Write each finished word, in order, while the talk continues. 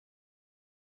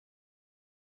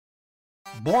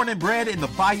Born and bred in the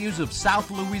bayous of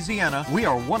South Louisiana, we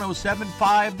are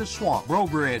 107.5 The Swamp,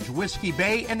 Rover Ridge, Whiskey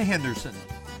Bay, and Henderson.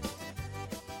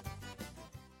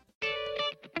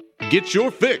 Get your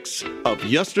fix of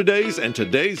yesterday's and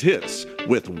today's hits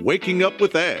with Waking Up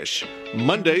with Ash,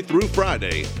 Monday through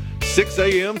Friday, 6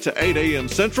 a.m. to 8 a.m.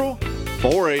 Central,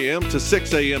 4 a.m. to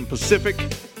 6 a.m. Pacific,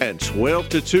 and 12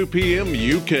 to 2 p.m.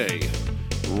 UK.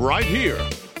 Right here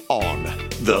on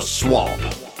The Swamp.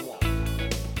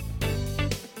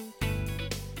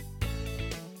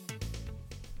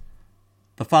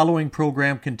 The following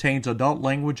program contains adult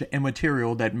language and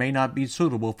material that may not be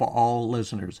suitable for all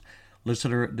listeners.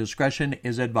 Listener discretion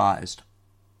is advised.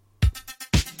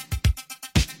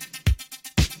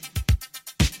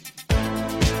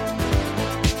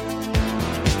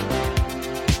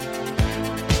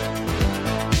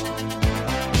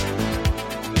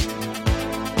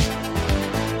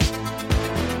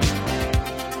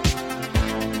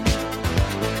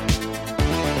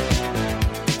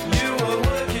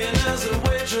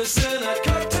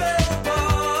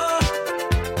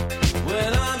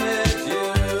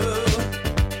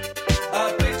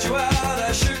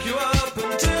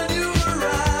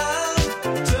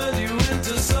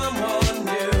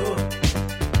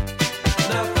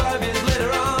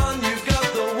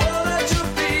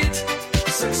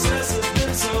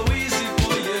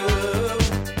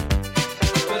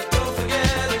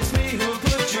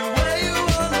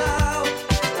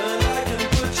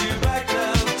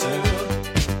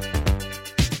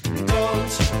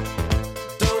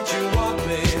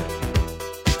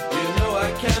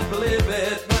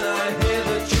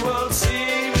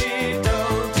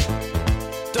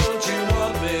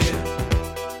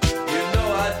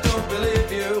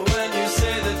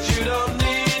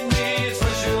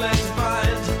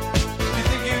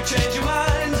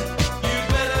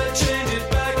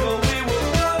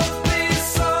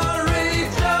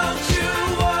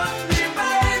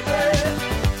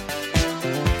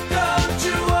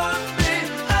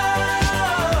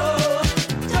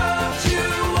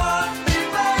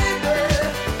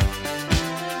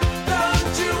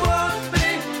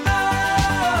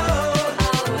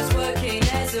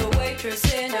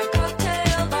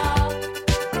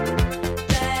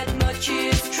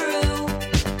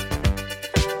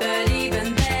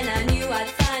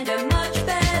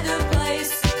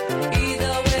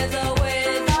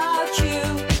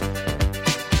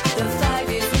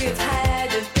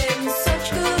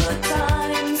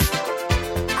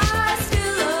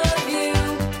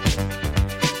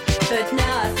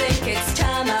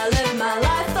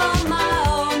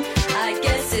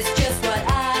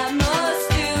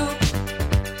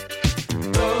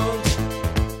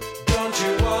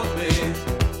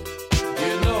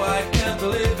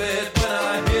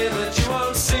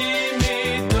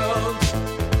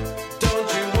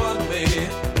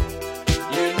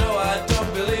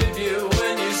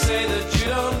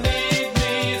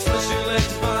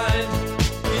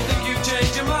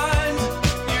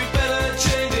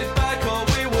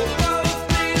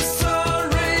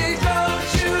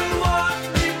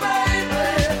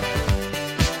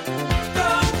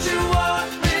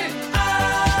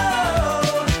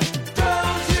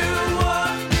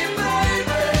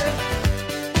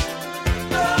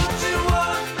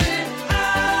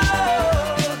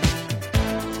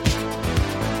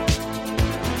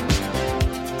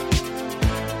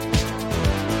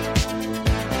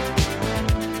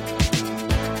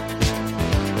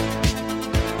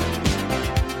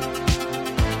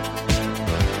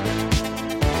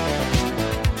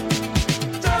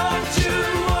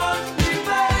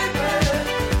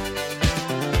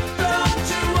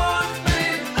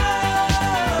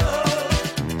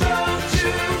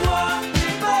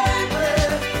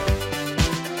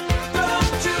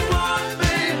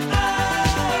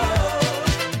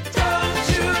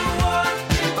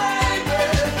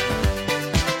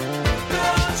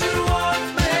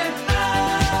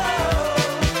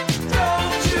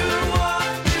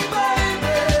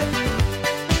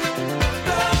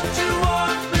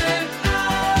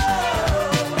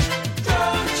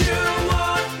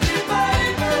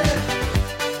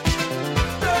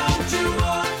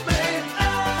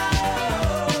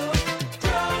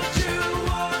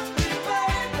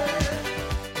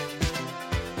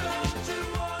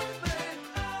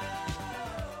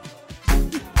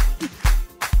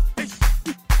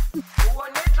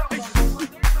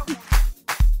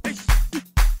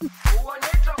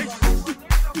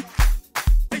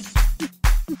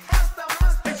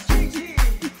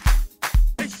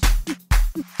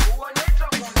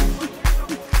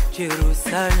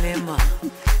 Jerusalema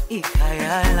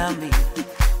ikhaya lami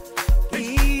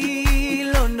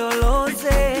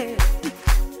ilondoloze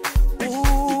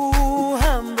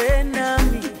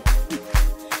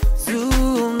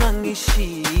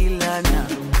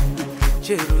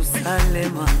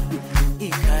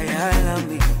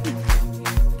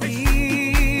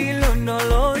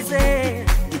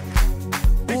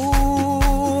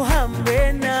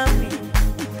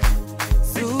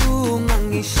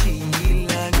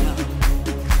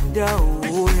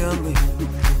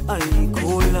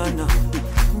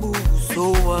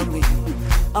buso wami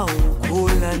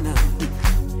awukholana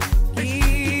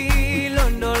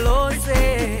ilondoloze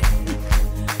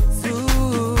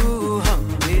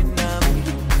zuhambe nami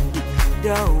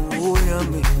dawo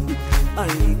yami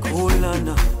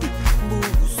ayikholana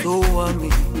buso wami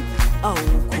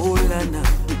awukholana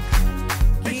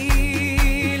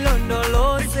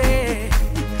ilondoloze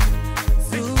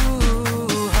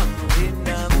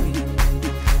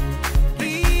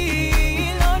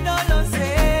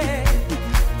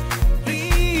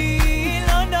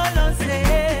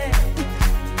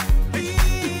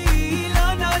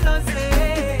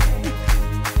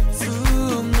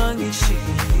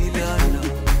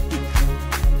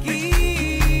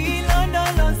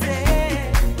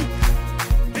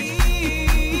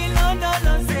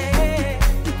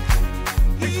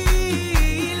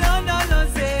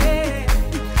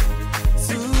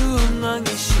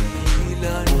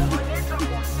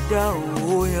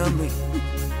dawo yami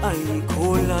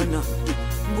ayikholana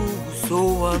buso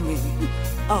wami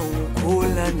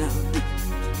awukholana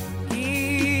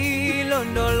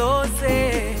ilondoloze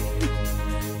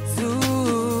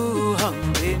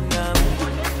zuhambe nami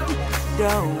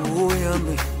dawo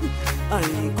yami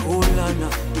ayikholana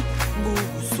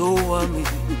buso wami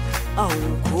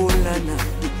awukholana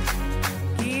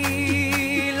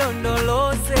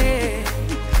ilondoloze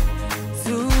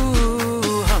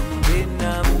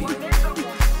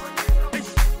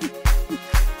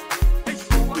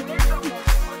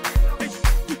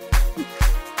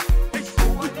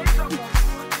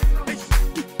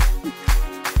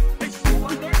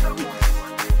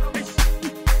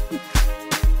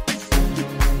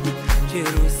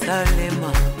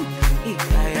Jerusalema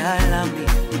ikhaya lami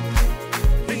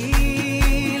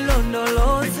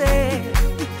ilondoloze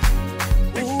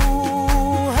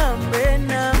uhambe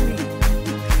nami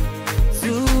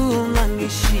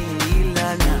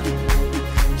zungangishilana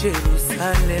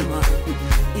Jerusalema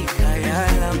ikhaya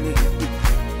lami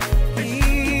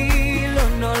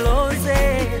ilondoloze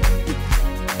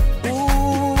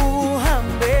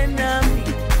uhambe nami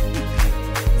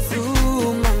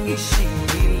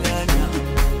zungangishilana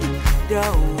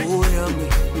dawo yami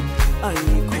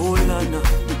ayikholana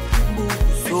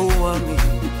buso wami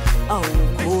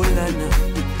awukholana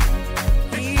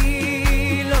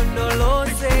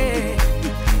ilondoloze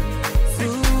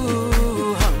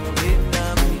zuhambe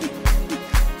nami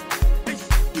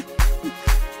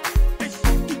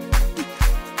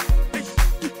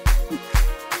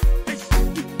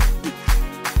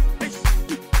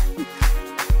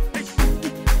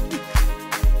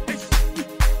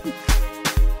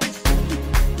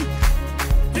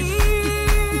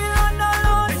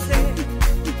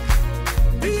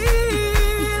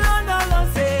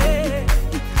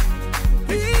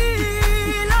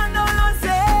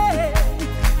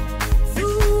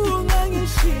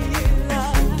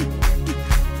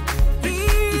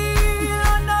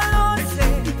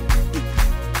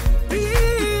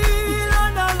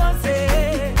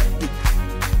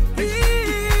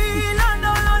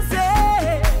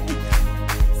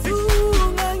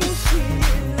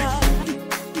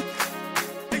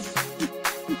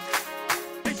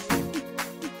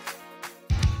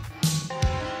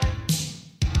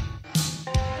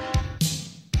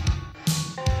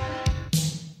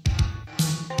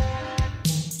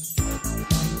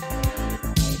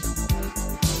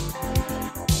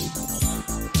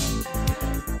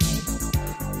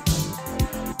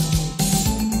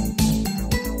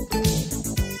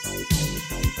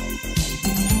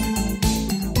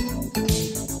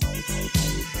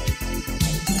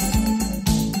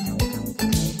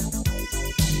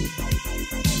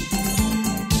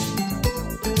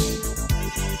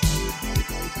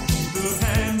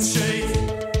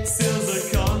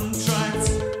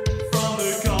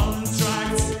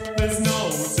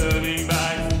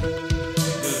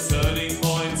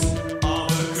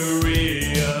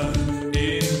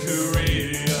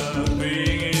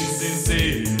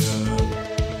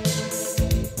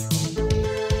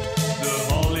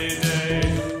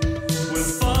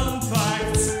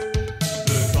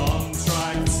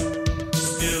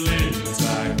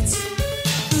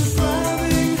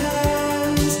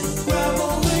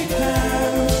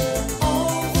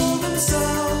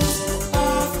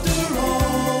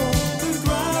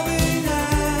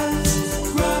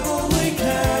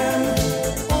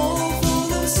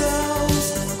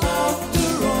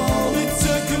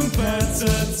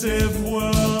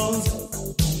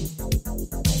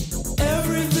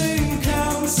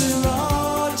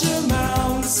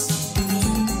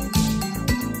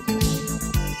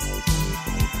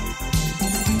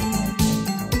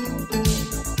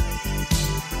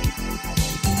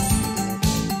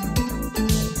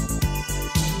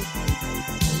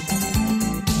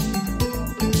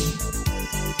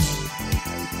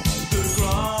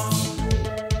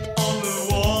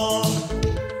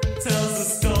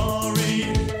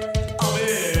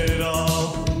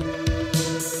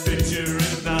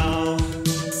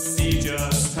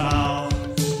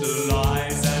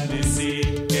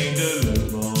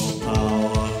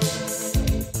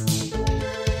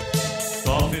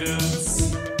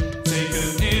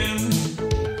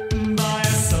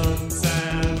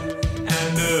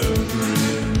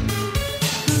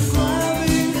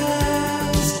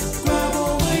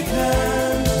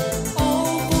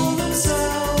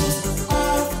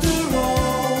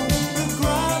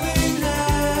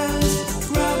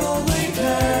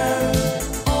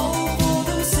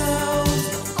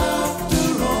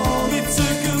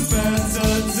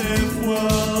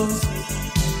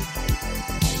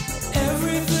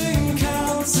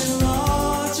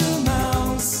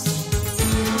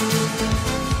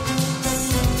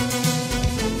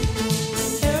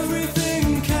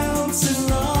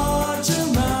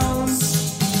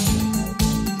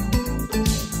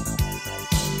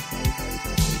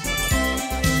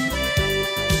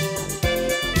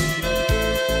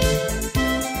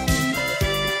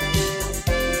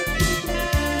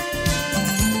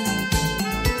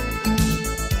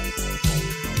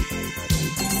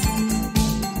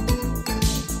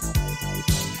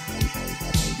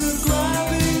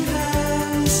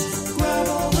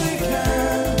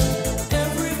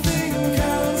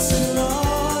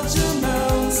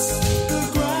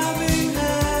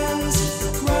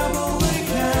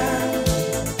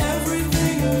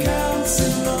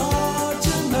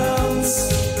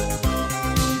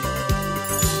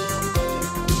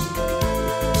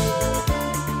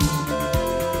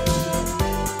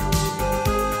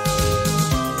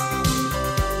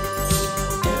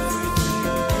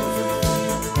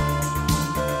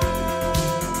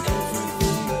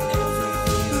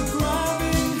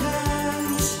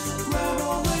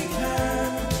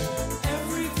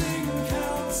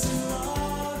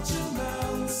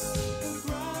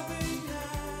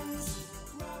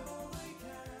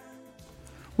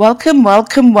Welcome,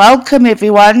 welcome, welcome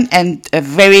everyone, and a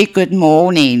very good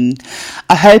morning.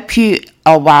 I hope you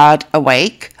are wide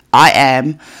awake. I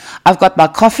am. I've got my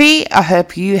coffee. I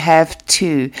hope you have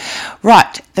too.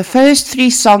 Right, the first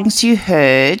 3 songs you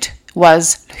heard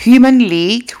was Human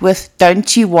League with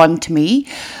Don't You Want Me,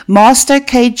 Master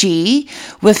KG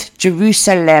with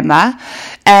Jerusalema,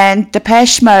 and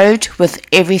Depeche Mode with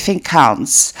Everything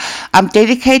Counts. I'm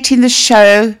dedicating the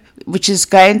show, which is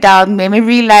going down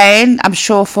memory lane, I'm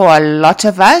sure, for a lot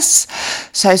of us.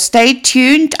 So stay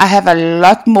tuned. I have a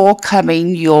lot more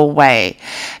coming your way.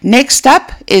 Next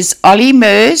up is Ollie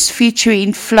Murs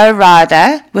featuring Flo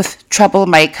Rida with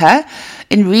Troublemaker,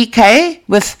 Enrique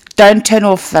with Don't Turn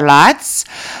Off the Lights,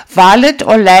 Violet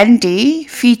Orlandi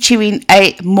featuring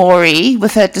A. Maury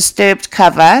with a Disturbed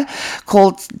cover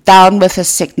called Down With a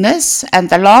Sickness, and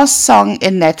the last song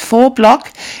in that 4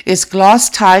 block is Glass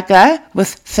Tiger with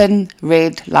Thin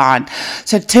Red Line.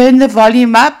 So turn the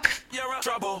volume up. You're a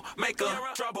troublemaker,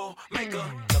 troublemaker.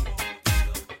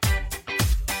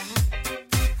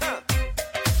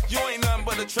 You ain't nothing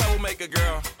but a troublemaker,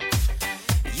 girl.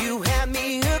 You had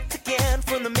me hooked again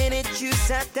from the minute you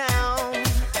sat down.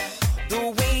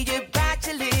 The way you bite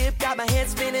your lip got my head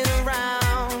spinning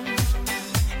around.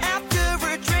 After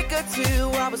a drink or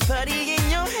 2, I was putty in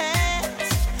your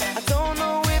hands. I don't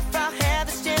know if I have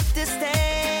the strength to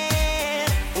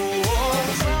stand.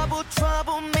 Oh,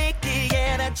 troublemaker,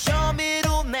 yeah, that's your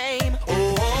middle name.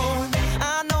 Oh,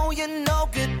 I know you're no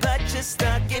good, but you're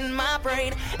stuck in my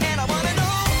brain. And I wanna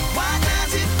know, why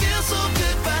does it feel so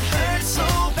good but hurt so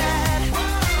bad?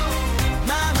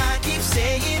 My mind keeps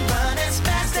saying run as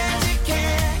fast as you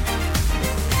can.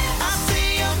 I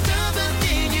say I'm done, but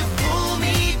then you pull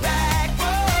me back.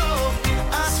 Whoa,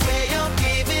 I swear you're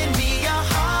giving me a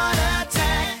heart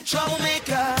attack.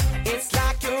 Troublemaker, it's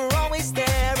like you're always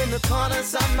there in the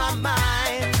corners of my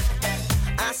mind.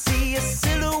 I see a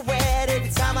silhouette every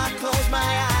time I close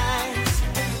my eyes.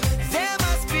 There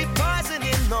must be poison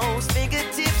in those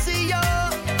fingertips of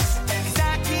yours, 'cause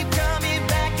I keep coming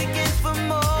back again for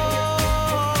more.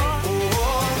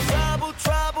 Oh,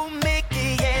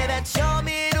 troublemaker, yeah, that's your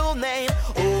middle name.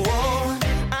 Oh,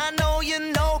 I know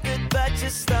you're no good, but you're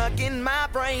stuck in my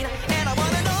brain. And I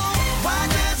wanna know, why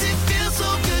does it feel so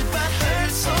good but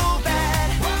hurt so bad?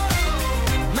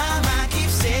 My mind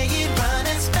keeps saying run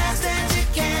as fast as you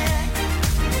can.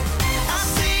 I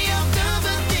say I'm done,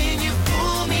 but then you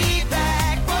pull me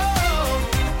back. Whoa,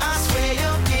 I swear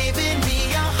you're giving me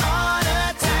a heart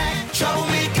attack.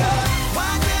 Troublemaker,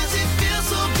 why does it feel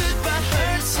so good but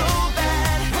hurt so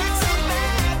bad?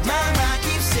 My mind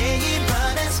keeps saying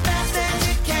run as fast as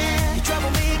you can. You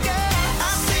troublemaker,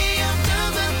 I say I'm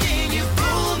done, but then you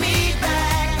pull me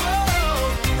back.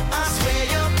 Whoa, I swear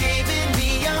you're giving me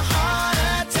a heart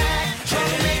attack.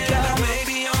 Troublemaker. Now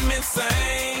maybe I'm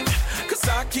insane, 'cause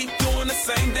I keep doing the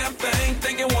same damn thing,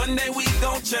 thinking one day we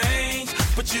gon' change.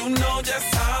 But you know just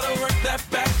how to work that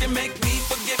back and make me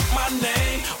forget my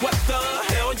name. What the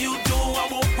hell you do, I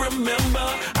won't remember.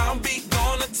 I'll be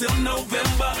gone until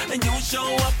November, and you show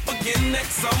up again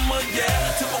next summer, yeah.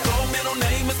 Typical middle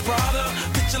name is Prada.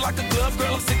 Picture like a glove,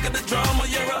 girl, I'm sick of the drama.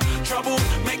 You're a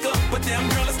troublemaker, but damn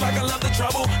girl, it's like I love the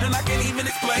trouble, and I can't even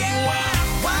explain why.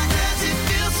 Why does it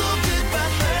feel so good but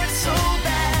hurt so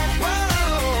bad?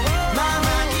 Whoa, my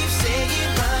mind keeps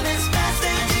saying run as fast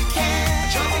as you can.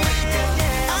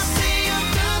 I say I'm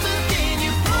done, but then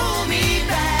you pull me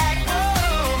back.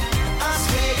 Whoa, I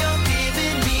swear you're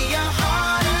giving me a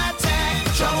heart attack.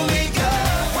 Troublemaker,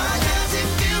 why does it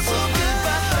feel so good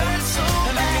but hurt so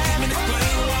And I can't even bad?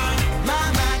 explain why. My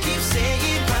mind keeps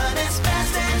saying run as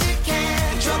fast as you can.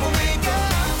 Troublemaker,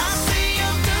 I say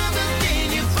I'm done, but then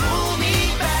you pull me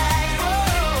back.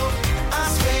 Whoa, I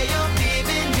swear you're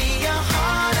giving me a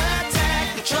heart attack.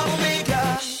 Troublemaker.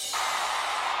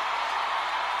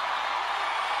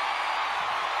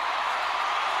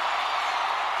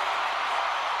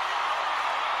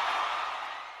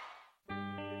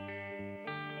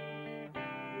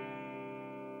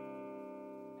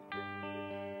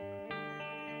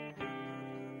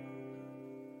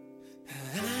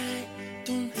 I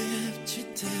don't have to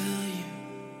tell you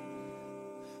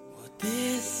what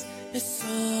this is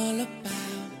all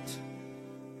about.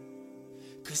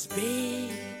 'Cause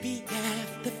baby,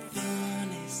 half the fun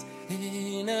is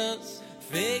in us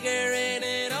figuring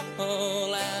it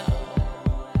all out.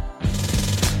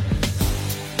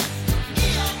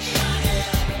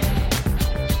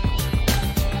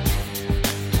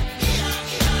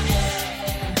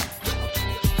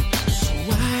 So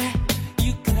why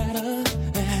you gotta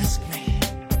ask me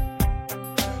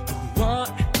what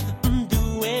I'm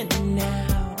doing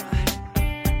now?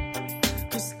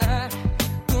 'Cause I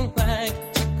don't like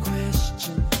to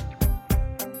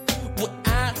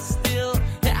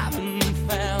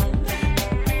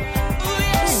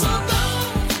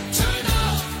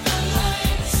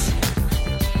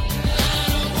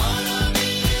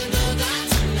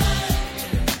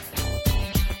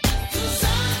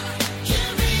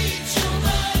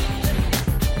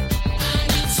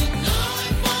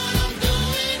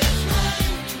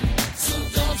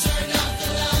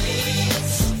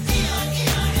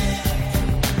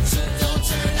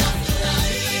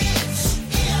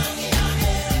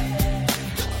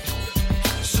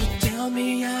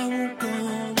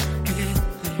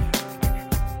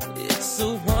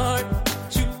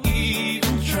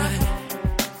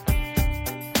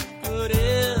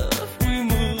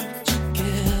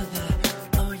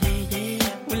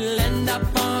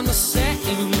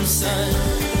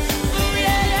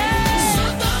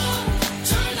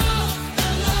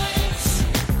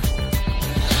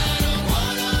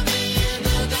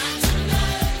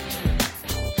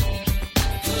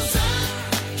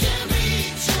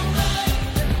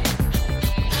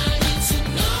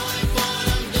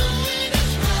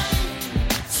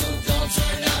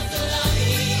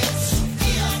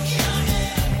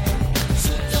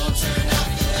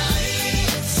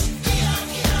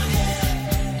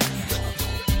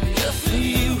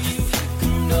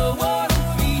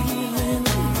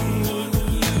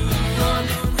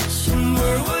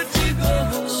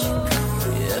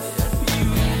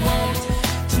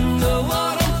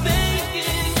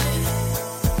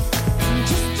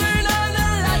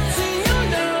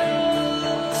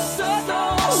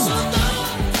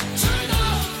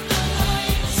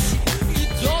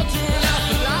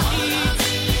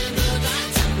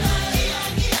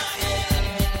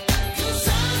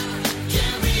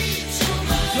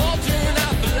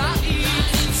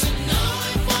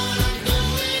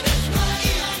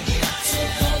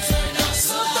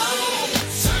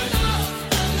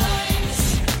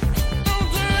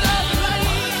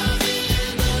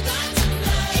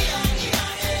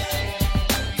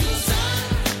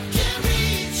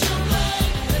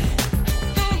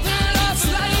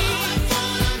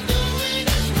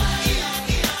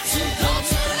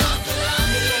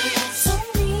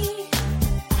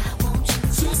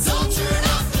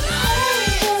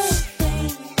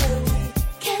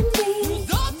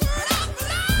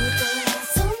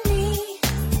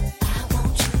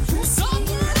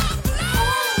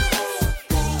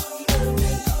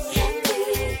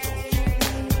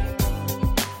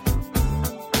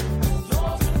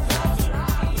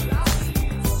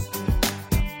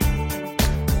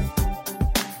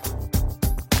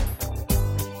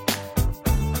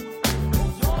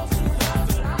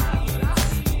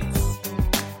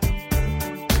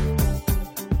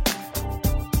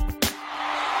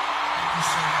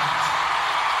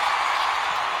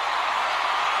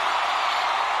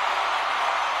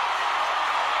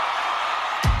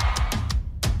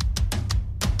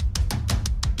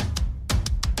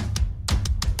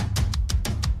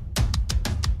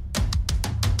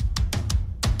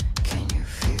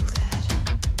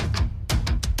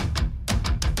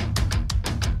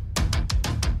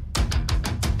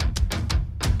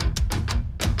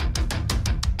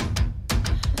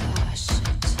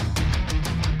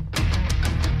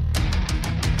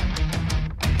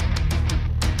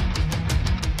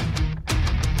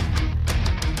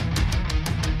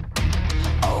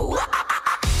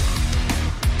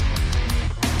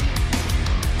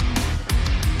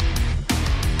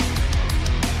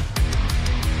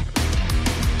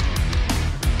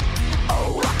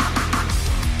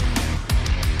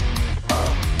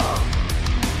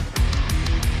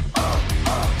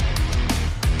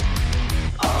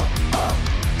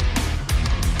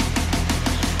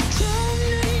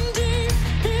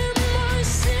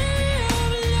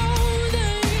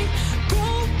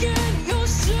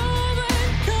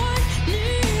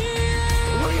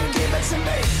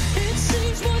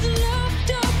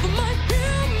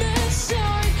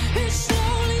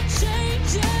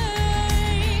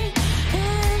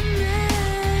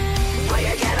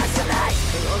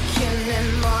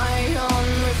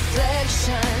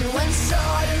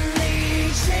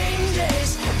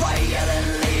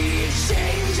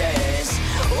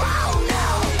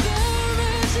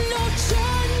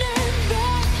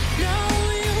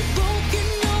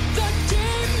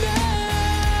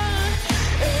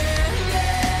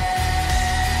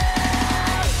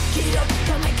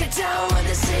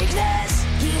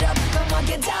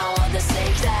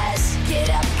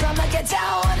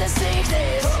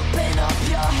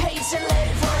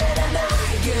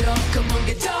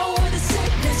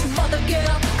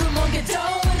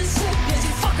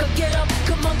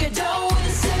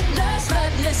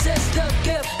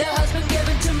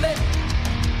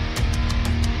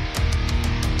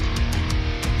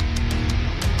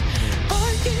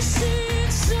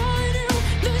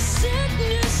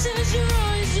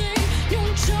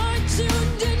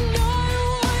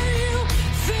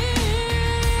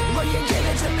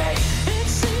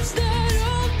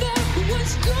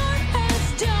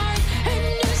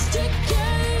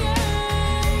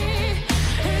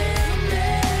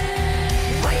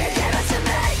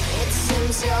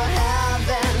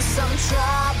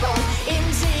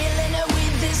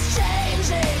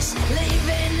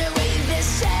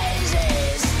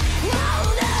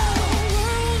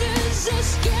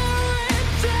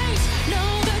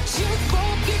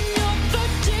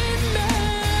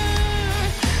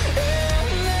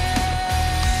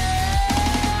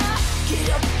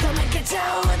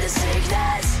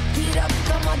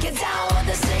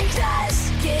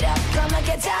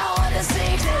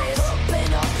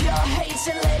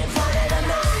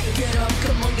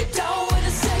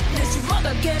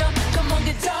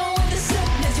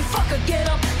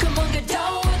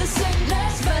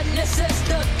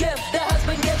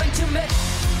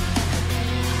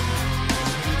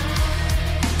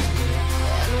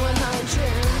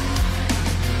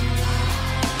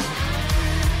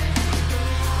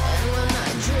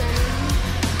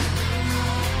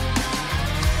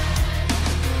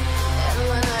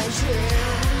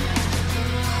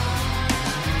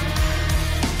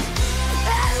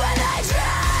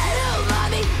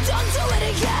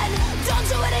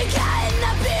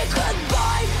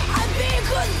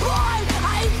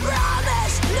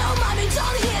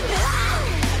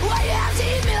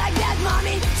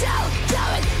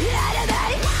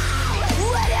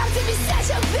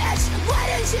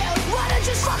you? Why don't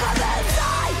you just fuck up and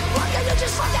die? Why can't you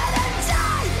just fucking and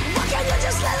die? Why can't you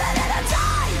just live it and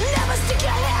die? Never stick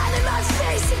your hand in my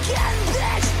face again,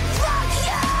 bitch. Fuck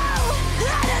you!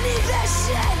 I don't need this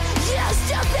shit. You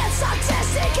stupid,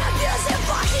 sarcastic, abusive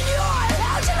fucking whore.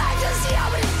 How'd you like to see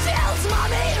how it feels,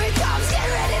 mommy? Here it comes, get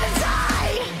ready to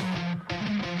die.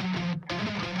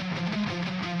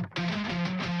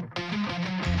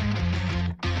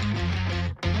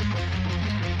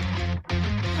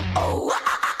 Oh,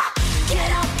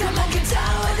 get up, come on, get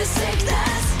down with the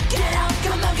sickness. Get up,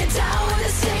 come on, get down with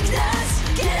the sickness.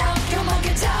 Get up, come on,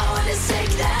 get down with the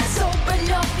sickness.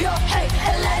 Open up your hate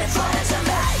and let it fall into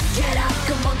me. Get up,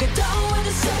 come on, get down with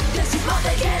the sickness. You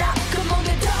mother, get up, come on,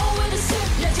 get down with the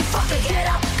sickness. You fucking get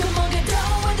up, come on, get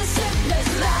down with the sickness.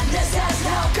 Madness has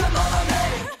now come over me.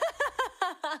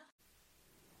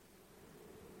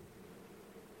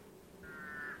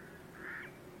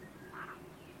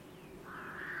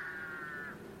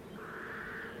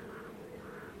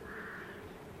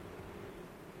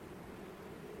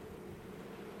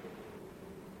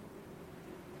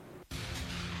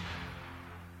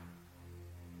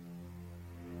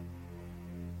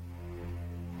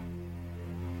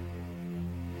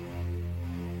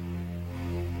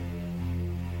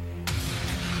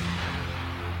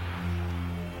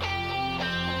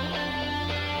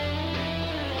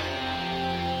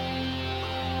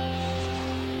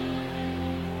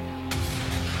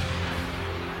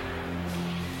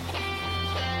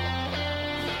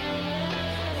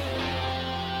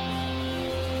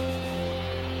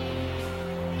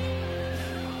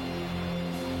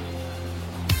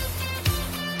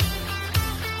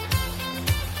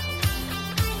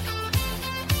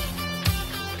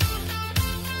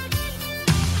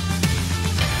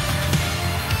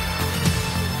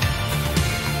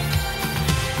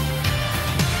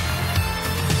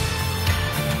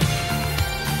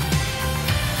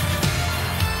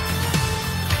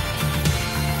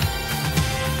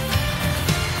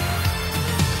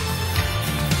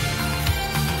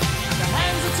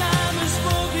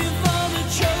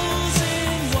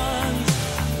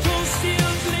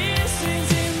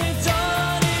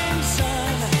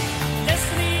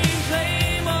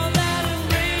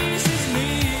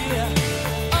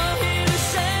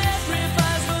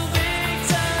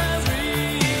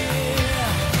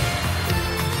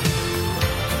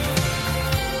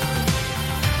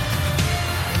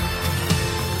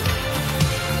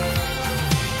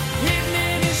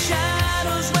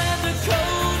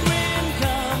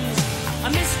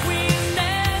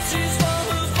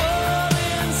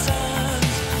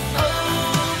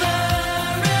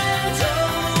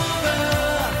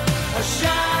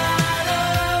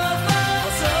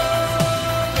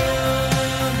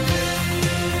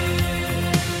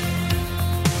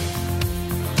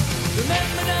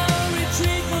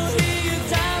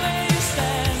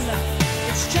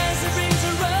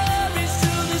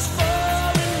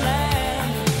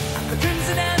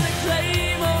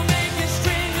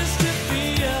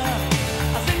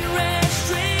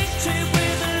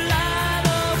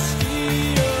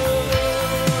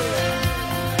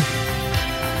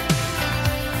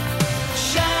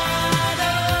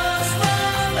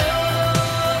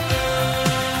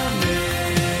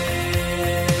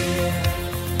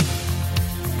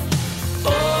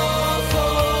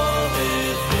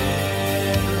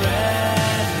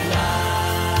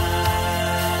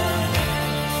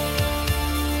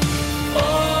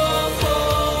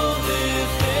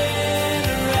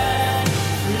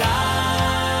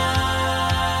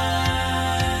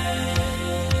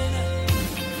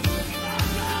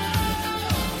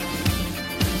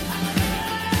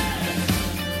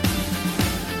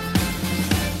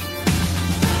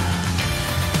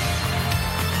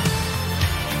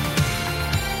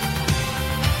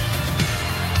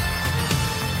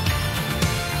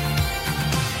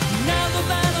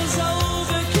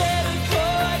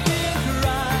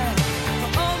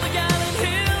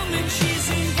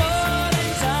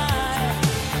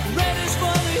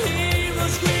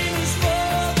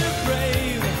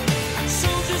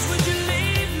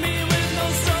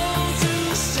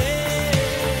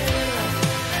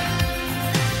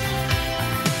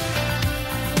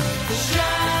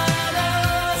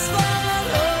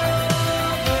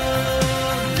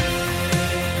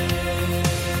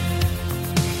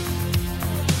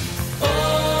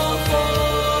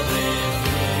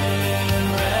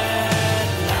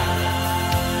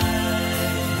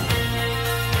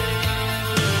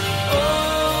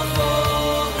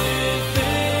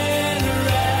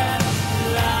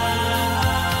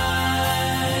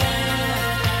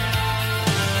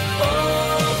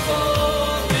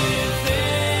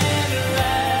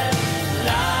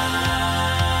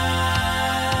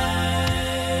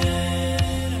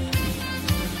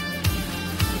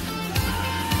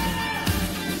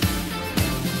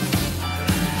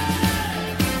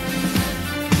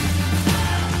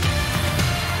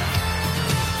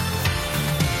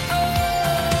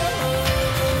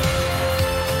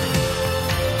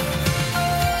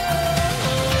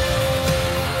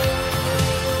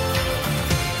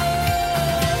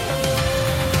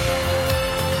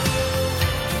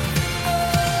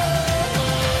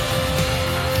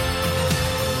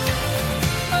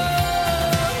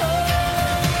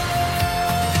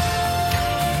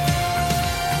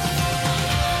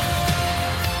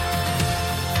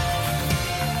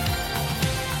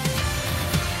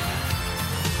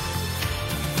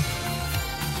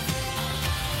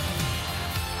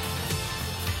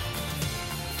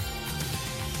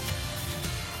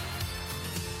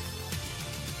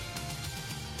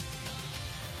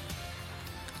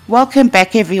 Welcome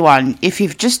back, everyone. If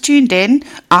you've just tuned in,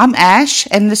 I'm Ash,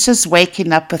 and this is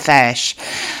Waking Up With Ash.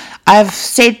 I've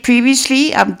said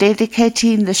previously I'm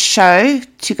dedicating the show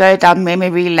to go down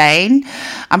memory lane.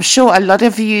 I'm sure a lot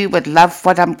of you would love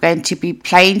what I'm going to be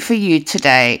playing for you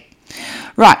today.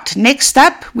 Right, next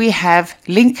up we have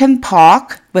Linkin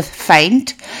Park with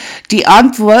Faint, Die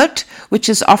Antwoord, which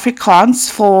is Afrikaans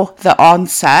for the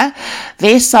answer.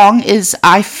 Their song is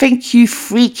I Think You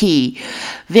Freaky.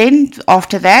 Then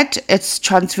after that it's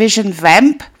Transvision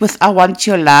Vamp with I Want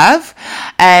Your Love.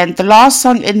 And the last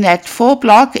song in that 4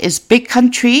 block is Big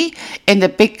Country, and the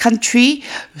Big Country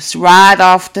is right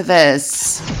after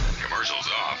this. Commercials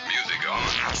off, music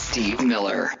on. Steve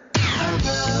Miller.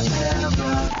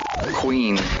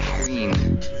 Queen.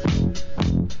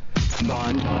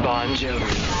 Bon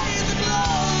Jovi.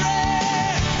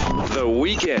 The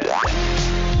Weeknd.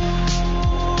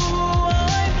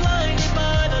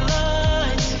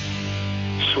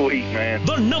 Sweet, man.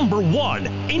 The #1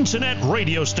 internet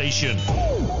radio station.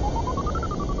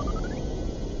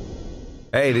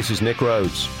 Hey, this is Nick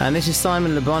Rhodes. And this is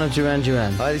Simon Le Bon of Duran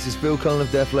Duran. Hi, this is Phil Cullen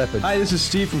of Def Leppard. Hi, this is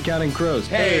Steve from Counting Crows.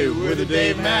 Hey, we're the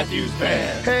Dave Matthews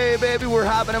Band. Hey, baby, we're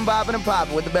hopping and bopping and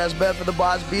popping with the best bet for the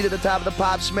boss beat at the top of the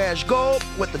pop smash. Go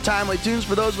with the timely tunes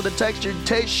for those with a textured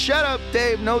taste. Shut up,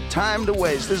 Dave. No time to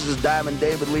waste. This is Diamond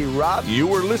David Lee Roth.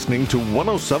 You are listening to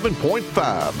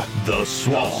 107.5 The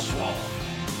Swamp.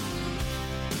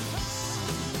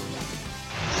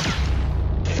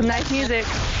 Some nice music.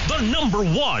 The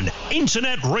 #1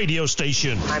 internet radio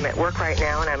station. I'm at work right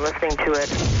now and I'm listening to it.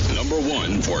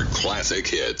 #1 for classic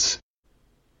hits.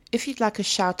 If you'd like a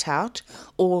shout out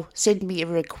or send me a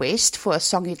request for a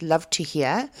song you'd love to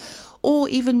hear, or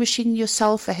even wishing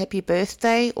yourself a happy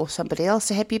birthday or somebody else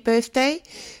a happy birthday,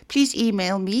 please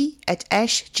email me at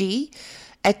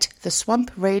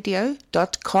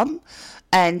ashg@theswampradio.com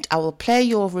and I will play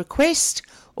your request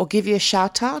or give you a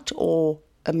shout out, or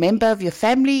a member of your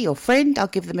family or friend, I'll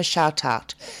give them a shout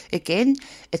out. Again,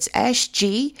 it's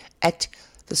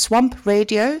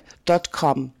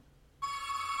ashg@theswampradio.com.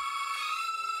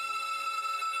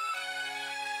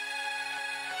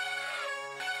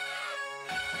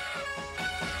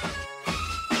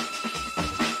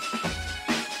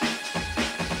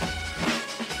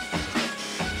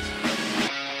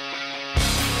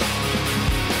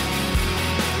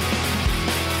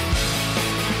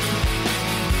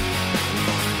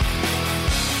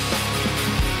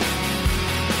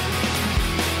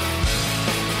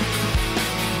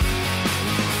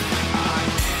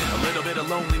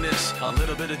 A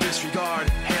little bit of disregard,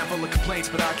 handful of complaints,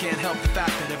 but I can't help the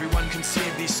fact that everyone can see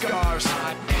these scars.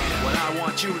 What I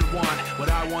want you to want, what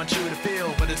I want you to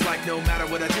feel, but it's like no matter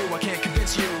what I do, I can't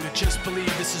convince you to just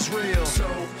believe this is real. So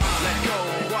let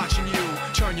go, watching you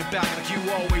turn your back like you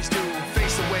always do,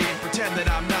 face away and pretend that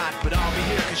I'm not, but I'll be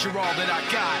here 'cause you're all that I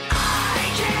got. I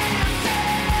can't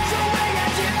feel the way I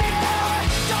did before.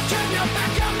 Don't turn your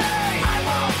back on me. I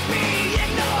won't be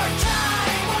ignored.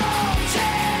 Time won't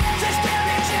change this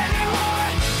damage anymore.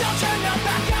 Don't turn your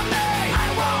back on me. I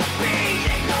won't be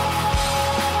ignored.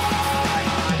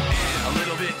 A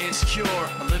little bit insecure,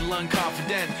 a little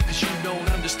unconfident, 'cause you don't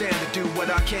understand to do what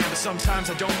I can, but sometimes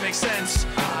I don't make sense.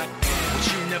 What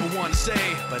you never want to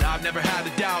say, but I've never had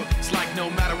a doubt. It's like no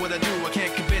matter what I do, I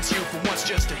can't convince you for once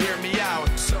just to hear me out.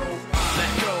 So let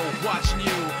go, watching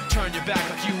you turn your back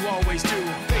like you always do,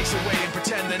 face away and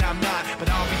pretend that I'm not, but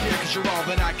I'll be here 'cause you're all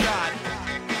that I got.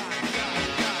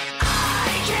 I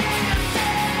can't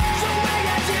feel the way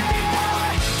I did before.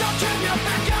 Don't turn your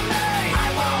back on me. I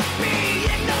won't be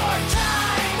ignored.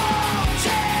 Time won't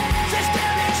change this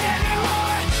damage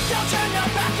anymore. Don't turn your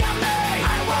back on me.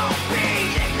 I won't be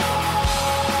ignored.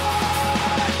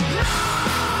 No,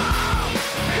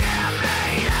 hear me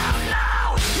out now.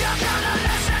 You're gonna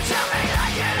listen to me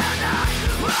like it or not.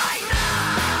 Right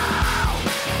now,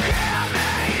 hear me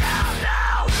out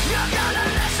now. You're gonna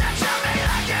listen to me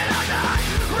like it or not.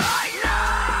 Right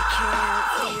now. I can't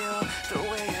feel the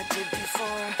way I did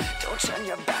before. Don't turn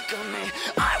your back on me.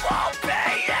 I won't be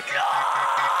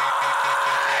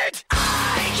ignored. I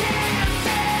can't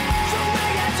feel the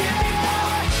way I did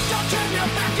before. Don't turn your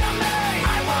back on me. I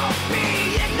won't be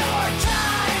ignored.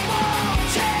 Time won't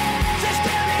change this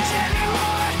damage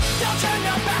anymore. Don't turn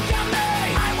your back on me.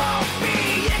 I won't be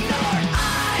ignored. I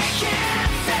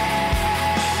can't feel.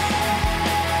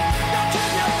 Don't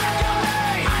turn your back on me.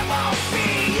 I won't be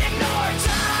ignored.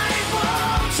 Time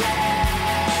won't change.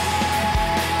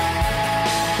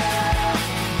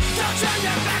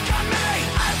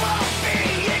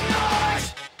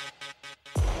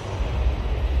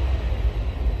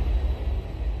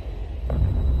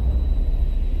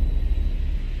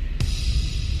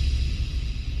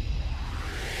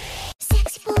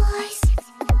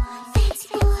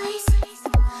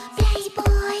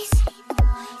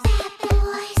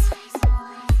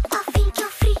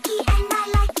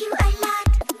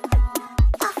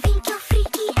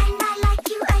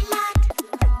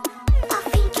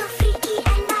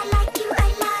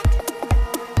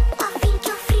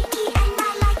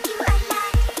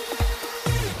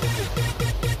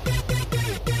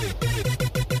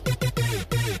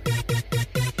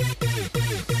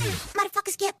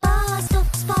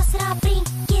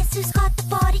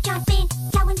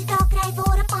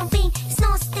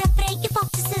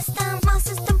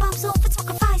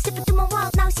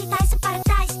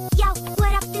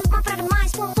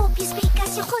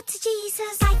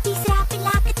 Jesus. Like these rapping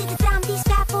like it to the drum. These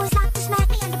fat boys like to smack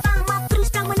me on the bum. My crew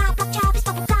sprung when I pop choppies,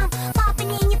 bubble gum. Popping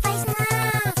in your face,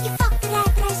 nah. You fuck the rap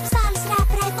race, stylist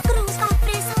rapper uit. My crew's got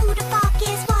fris. Who the fuck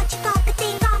is what you got? The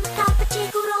thing on the top. A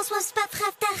chick who rolls was spet,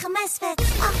 geeft tegen misfit.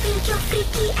 I think you're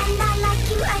freaky and I like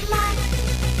you a lot.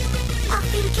 I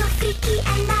think you're freaky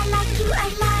and I like you a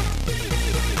lot.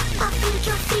 I think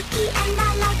you're freaky and I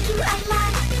like you a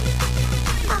lot.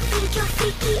 I think you're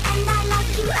freaky and I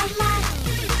like you a lot.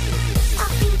 I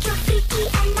think you're freaky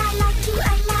and I like you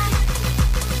a lot.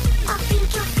 I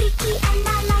think you're freaky and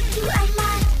I like you a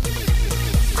lot.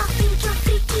 I think you're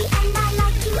freaky and I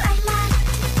like you a lot.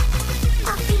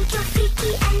 I think you're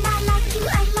freaky and I like you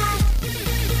a lot.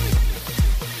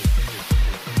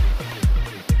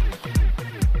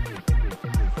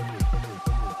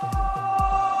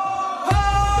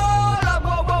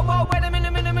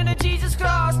 Wait a minute, Jesus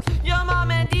Christ. Your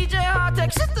mom and DJ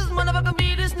Hardtech, sisters, motherfucking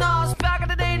beat is nos. Back in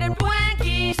the day, them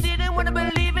Twinkies didn't wanna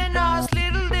believe in us.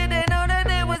 Little did they know that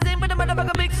they was in with the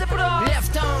motherfucking big surprise.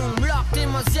 Left home, locked in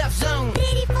my Zef zone.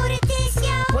 Ready for the test,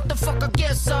 yo. What the fuck, I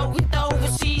guess so. With the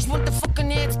overseas, when the fucking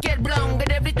heads get blown.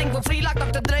 Get everything for free like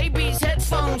Dr. Dre B's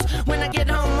headphones. When I get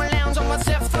home, I lounge on my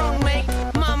Zef throne, mate.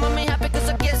 Mama me happy cause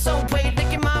I get so paid.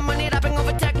 Taking my money, rapping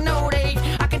over techno, Dave.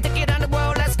 I can take it on the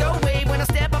world, let's go, babe. When I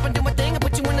step up and do my thing, I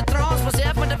put you in the trance. What's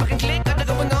F, motherfucking click, got it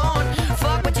going on.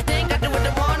 Fuck what you think, I do what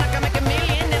I want. I can make a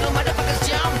million, little motherfuckers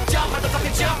jump. Jump,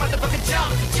 motherfucking jump, motherfucking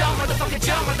jump. Jump, motherfucking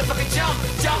jump, motherfucking jump.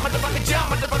 Jump, motherfucking jump,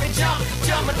 motherfucking jump.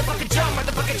 Jump, motherfucking jump,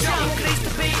 motherfucking jump. Increase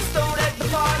the beat, don't let the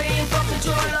party. And fucking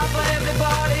joy love for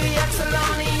everybody.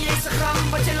 Excelani, yes, I come,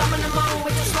 but you're loving them all.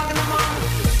 With your slug in the mouth.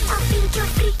 I think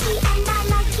you're freaky and I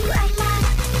like you a lot.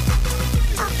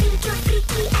 I think you're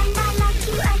freaky and I like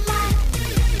you a lot.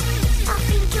 I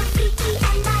think you're freaky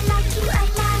and I like you a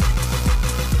lot.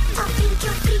 I think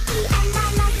you're freaky and I like you a lot. I think you're freaky and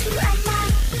I like you a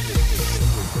lot.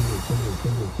 I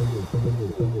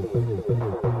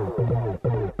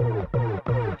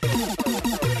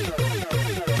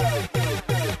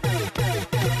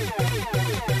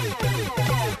think you're freaky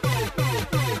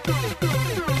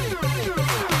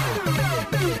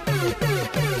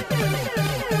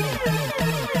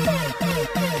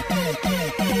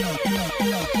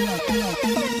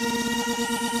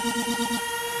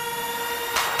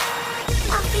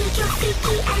and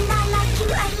I like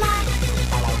you a lot.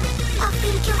 I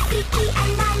think you're freaky and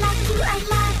I like you a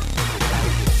lot. I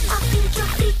think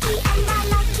you're freaky and I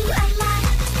like you a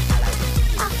lot.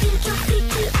 I think you're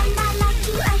freaky and I like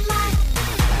you a lot.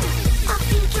 I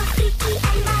think you're freaky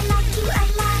and I like you a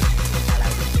lot.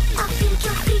 I think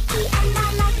you're freaky and I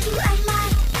like you a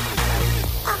lot.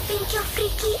 I think you're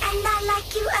freaky and I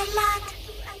like you a lot.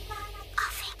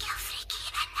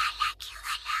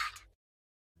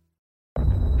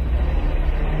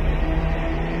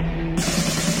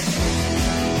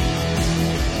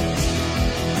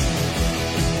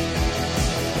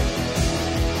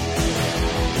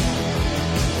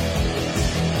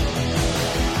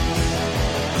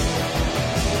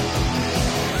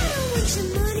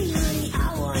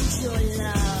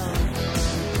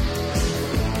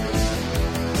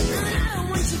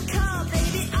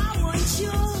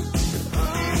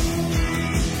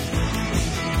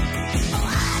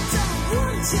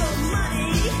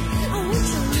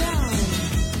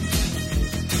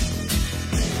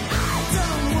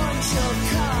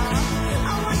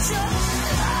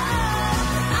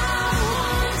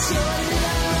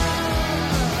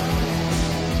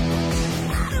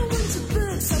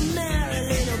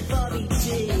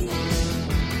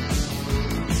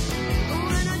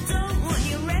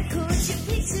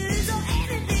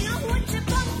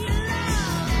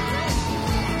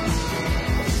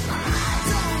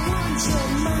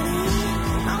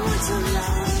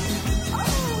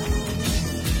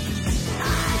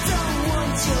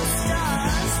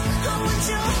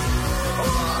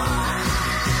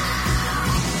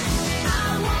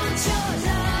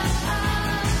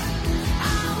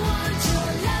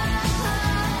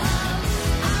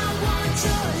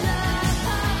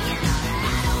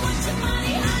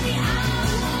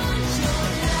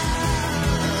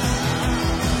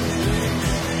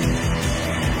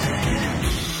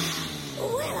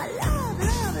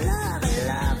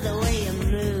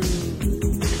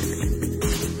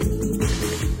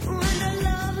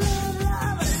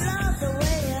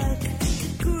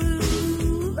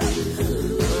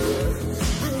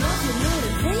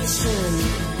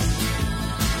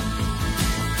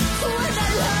 When I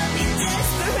love you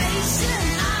desperately.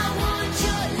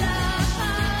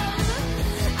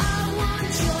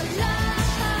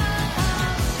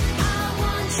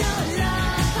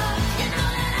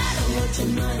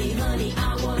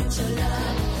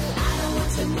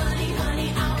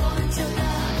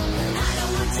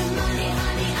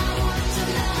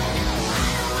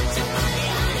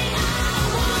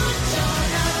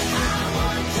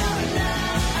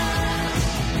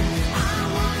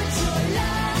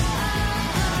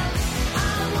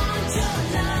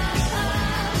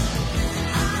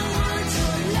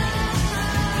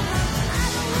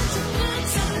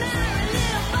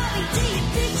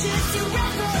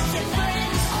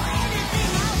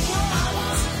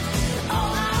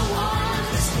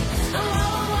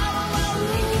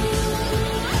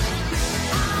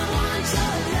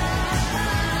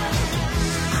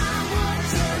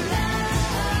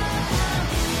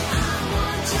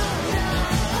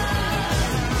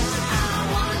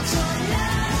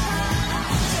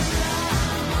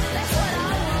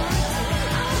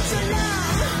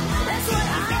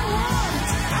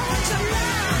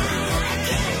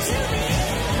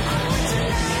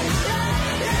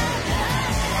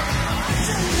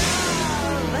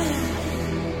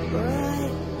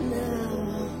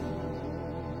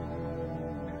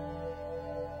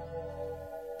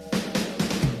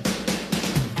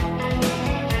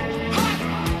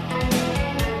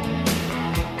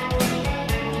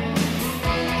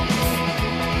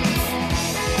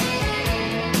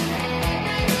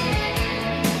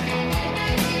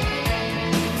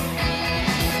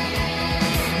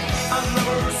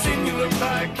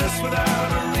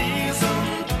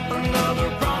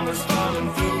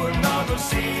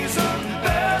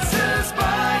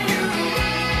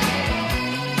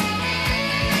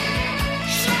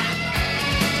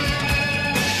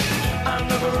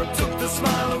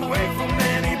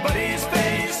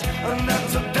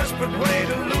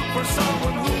 look for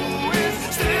someone who is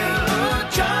still a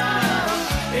child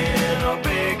in a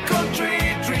big country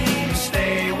dream.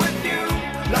 Stay with you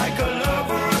like a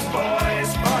lover's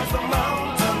voice parts the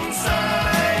mountainside.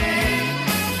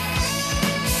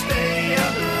 Stay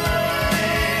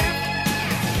alive.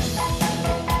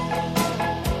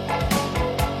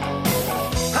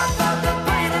 I thought the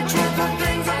pain and truth are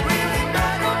things that really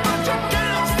matter, but you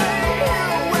can't stay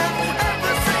here with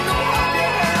every single one you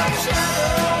have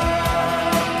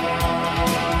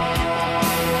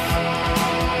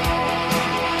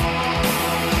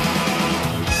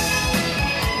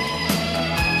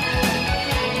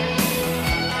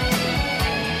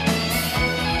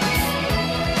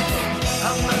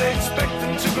I'm not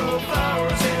expecting to grow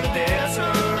flowers in a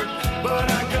desert, but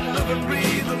I can live and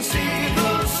breathe and see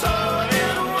the sun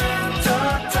in winter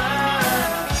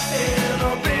time. In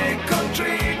a big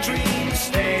country dream,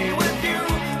 stay with you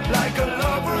like a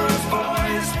lover's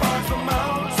voice parts the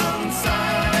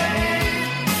mountainside.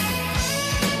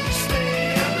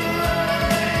 Stay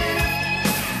alive.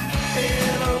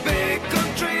 In a big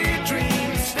country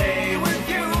dream, stay with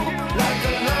you like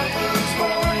a lover's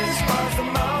voice parts the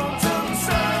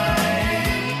mountainside.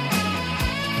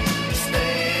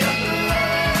 Stay alive.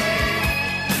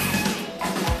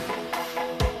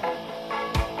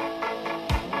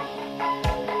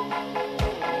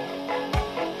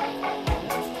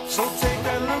 So take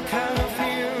that look out of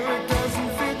here, it doesn't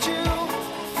fit you.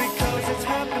 Because it's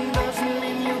happened doesn't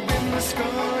mean you've been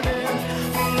discarded.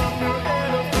 Pull up your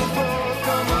head off the floor,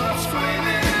 come up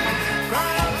screaming.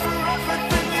 Cry out for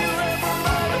everything you ever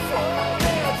might have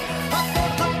wanted. I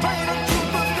thought the pain and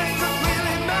truth of things that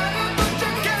really matter, but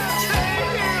you can't stay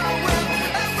here with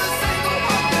every single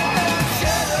one you have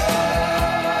shattered.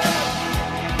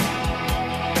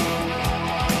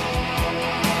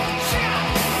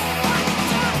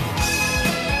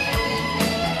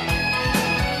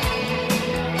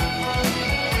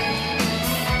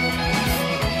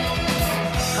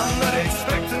 I'm not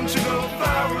expecting to grow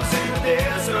flowers in a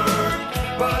desert,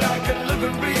 but I can live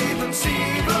and breathe and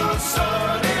see the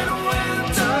sun in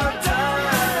winter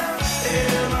time.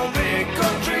 In a big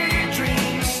country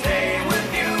dream, stay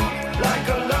with you like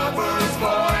a lover's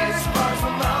voice parts the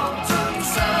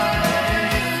mountainside.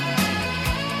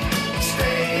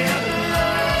 Stay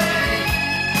alive.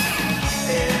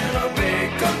 In a big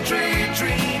country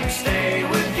dream, stay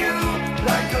with you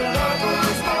like a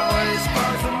lover's voice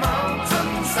parts the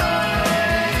mountainside.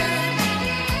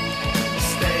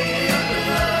 Stay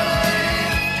alive.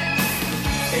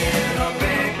 In a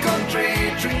big country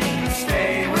dream,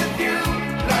 stay with you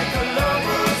like a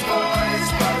lover's voice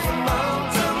parts the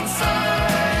mountainside.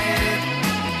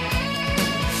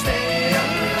 Stay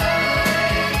alive.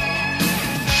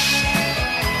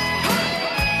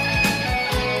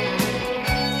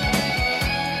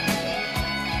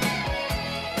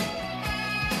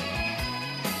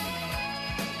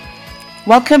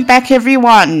 Welcome back,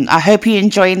 everyone. I hope you're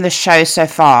enjoying the show so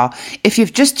far. If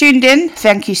you've just tuned in,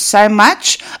 thank you so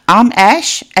much. I'm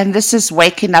Ash, and this is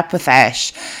Waking Up with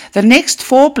Ash. The next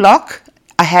 4 block,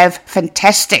 I have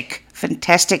fantastic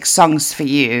songs for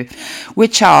you,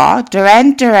 which are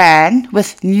Duran Duran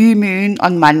with New Moon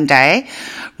on Monday,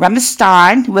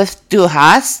 Rammstein with Du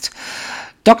hast,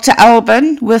 Dr.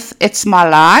 Alban with It's My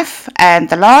Life, and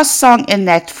the last song in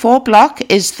that 4 block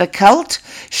is The Cult,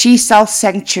 She Sells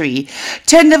Sanctuary.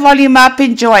 Turn the volume up,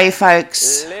 enjoy,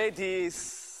 folks.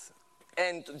 Ladies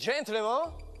and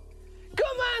gentlemen,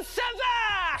 comment ça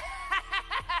va?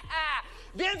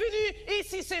 Bienvenue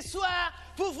ici ce soir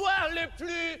pour voir le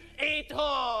plus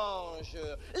étrange,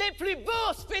 les plus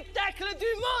beaux spectacles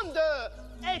du monde.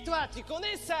 Et toi, tu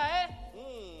connais ça, hein?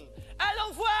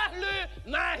 Allons voir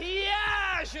le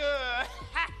mariage.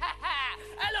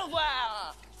 Allons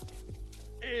voir.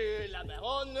 Et la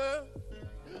baronne,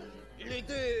 les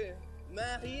 2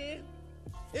 mariés,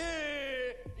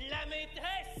 et la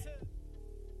maîtresse.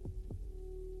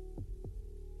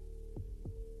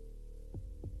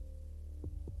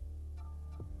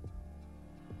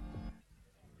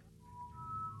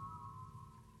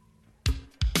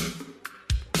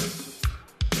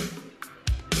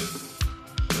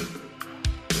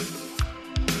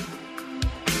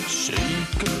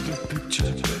 Shake up the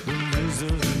picture, the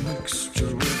razor, the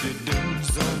mixture with the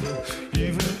days on the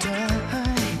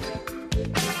eventide.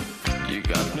 You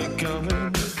got me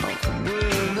coming off the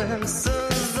way.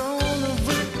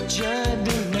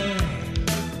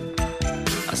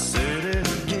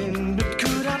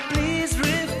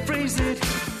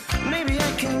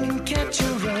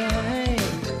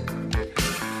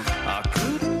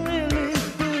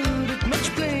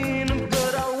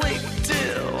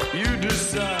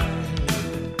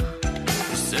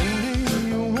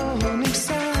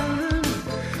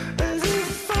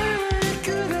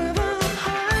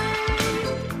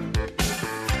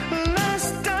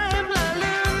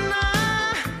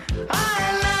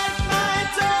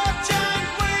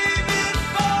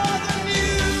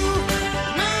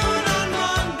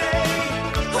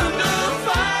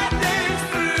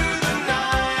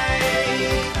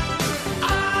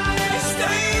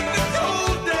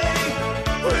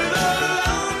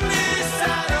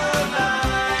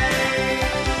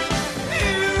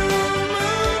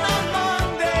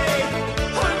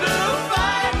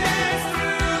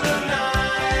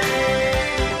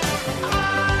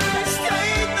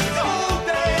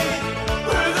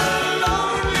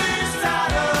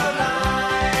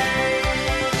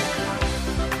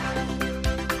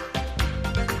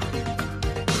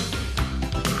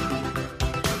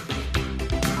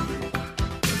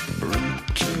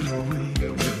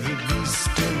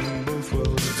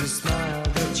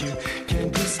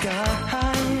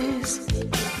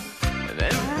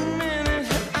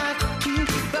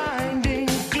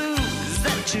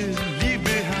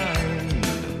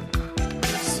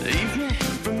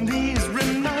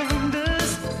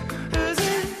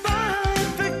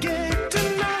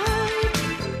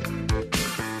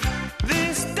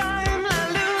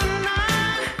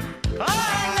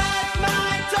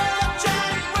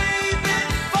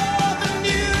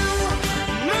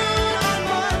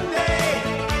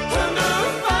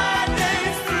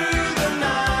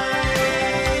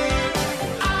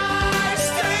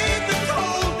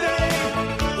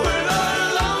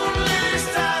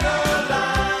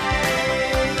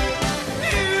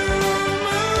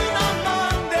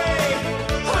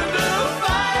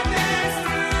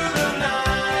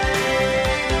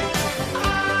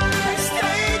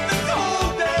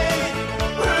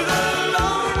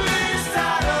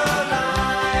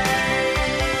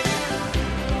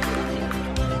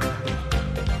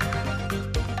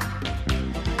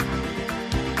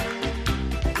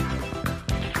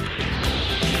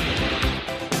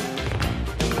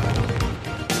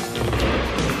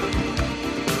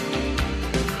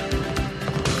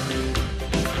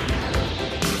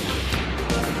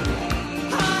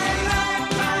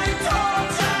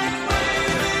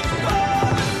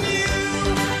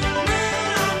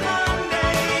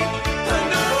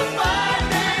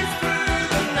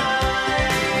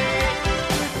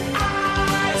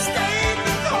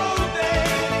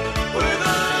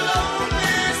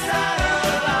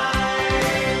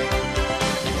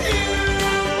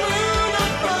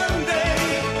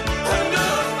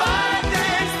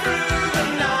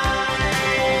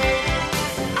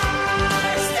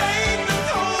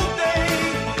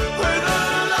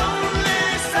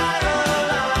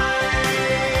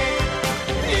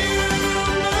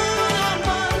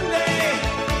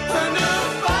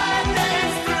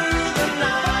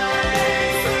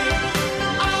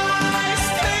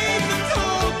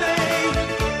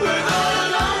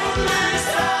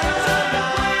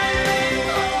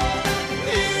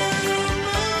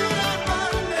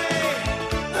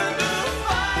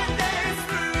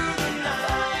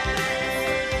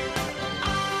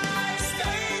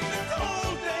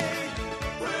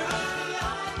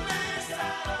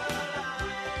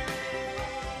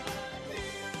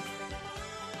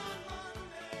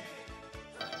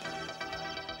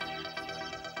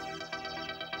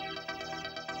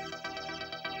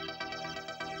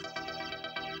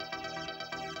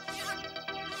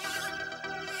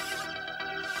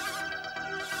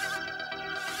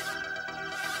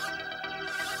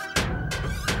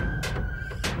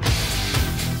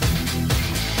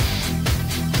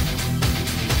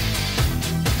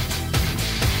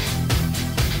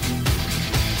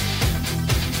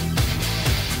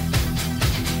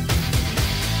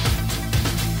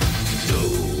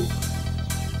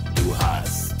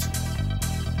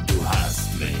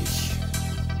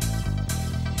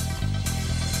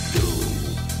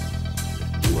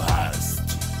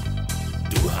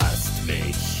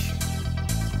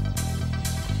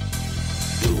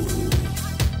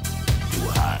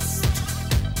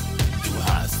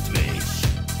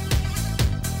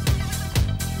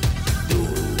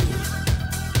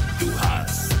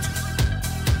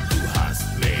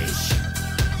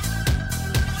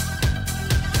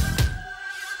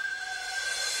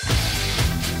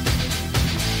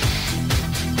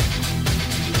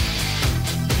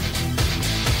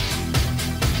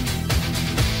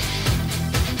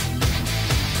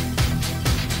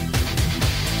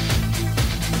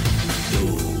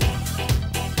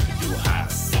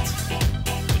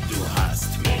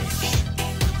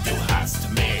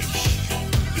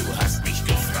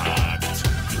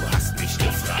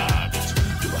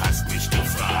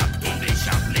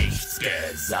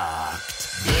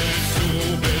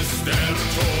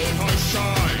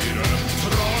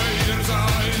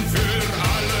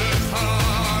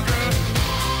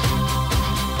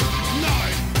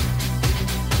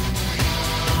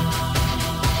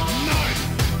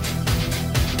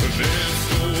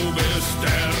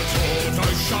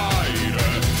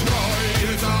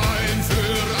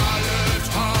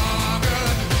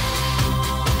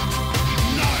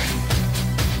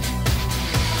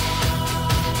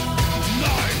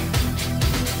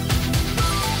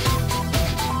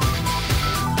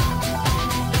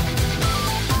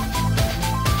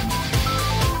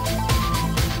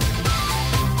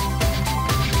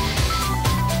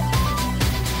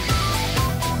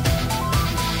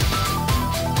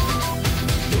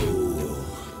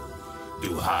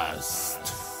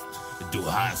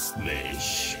 du hast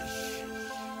mich.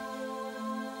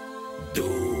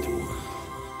 Du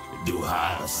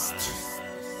hast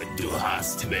mich. Du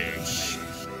hast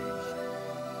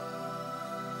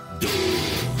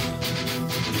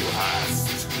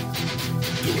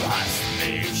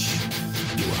mich.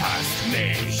 Du hast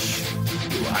mich.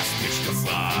 Du hast mich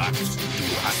gefragt. Du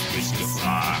hast mich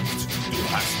gefragt. Du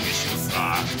hast mich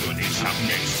gefragt und ich hab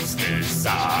nichts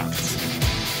gesagt.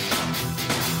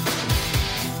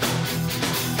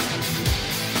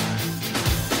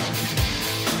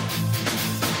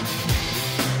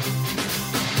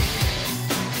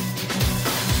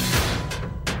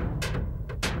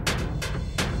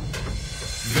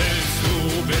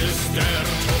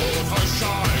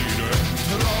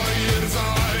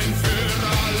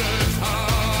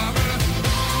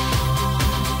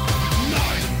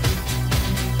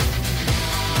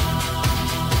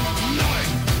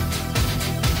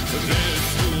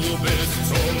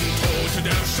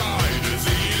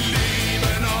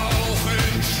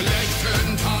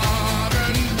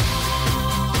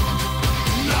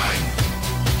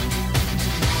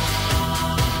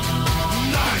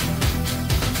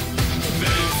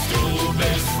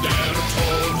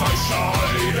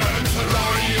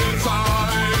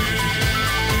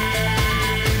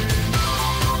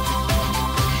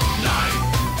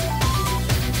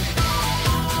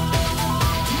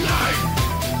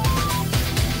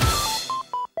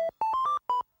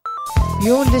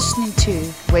 You're listening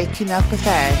to Waking Up With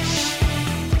Ash.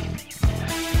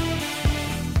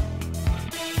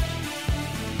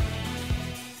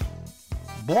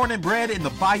 Born and bred in the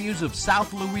bayous of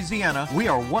South Louisiana, we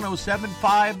are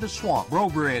 107.5 The Swamp,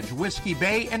 Robridge, Whiskey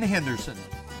Bay, and Henderson.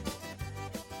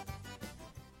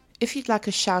 If you'd like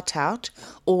a shout out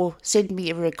or send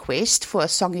me a request for a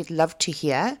song you'd love to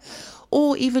hear,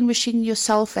 or even wishing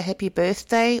yourself a happy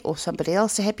birthday or somebody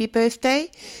else a happy birthday,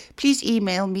 please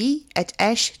email me at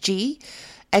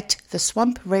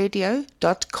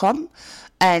ashg@theswampradio.com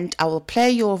and I will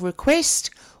play your request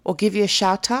or give you a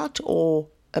shout out, or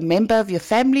a member of your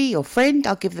family or friend,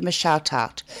 I'll give them a shout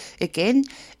out. Again,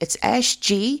 it's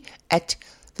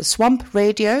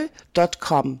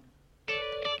ashg@theswampradio.com.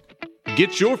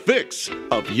 Get your fix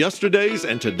of yesterday's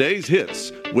and today's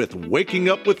hits with Waking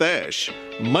Up with Ash,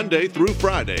 Monday through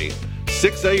Friday,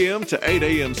 6 a.m. to 8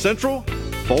 a.m. Central,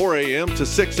 4 a.m. to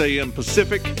 6 a.m.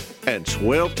 Pacific, and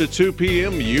 12 to 2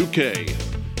 p.m. UK.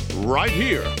 Right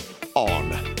here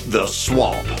on The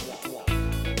Swamp.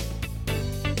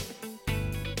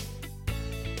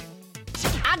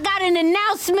 I got an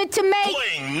announcement to make.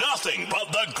 Playing nothing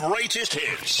but the greatest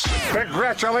hits.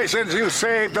 Congratulations, you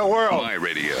saved the world. My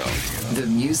radio. The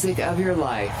music of your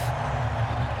life.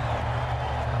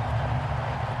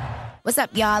 What's up,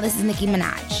 y'all? This is Nicki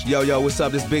Minaj. Yo, what's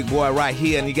up? This big boy right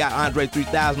here, and you got Andre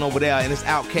 3000 over there, and it's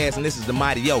Outkast, and this is the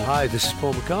Mighty Yo. Hi, this is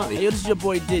Paul McCartney. Hey, this is your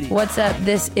boy Diddy. What's up?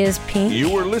 This is Pink.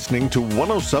 You are listening to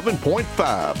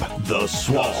 107.5 The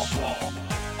Swamp.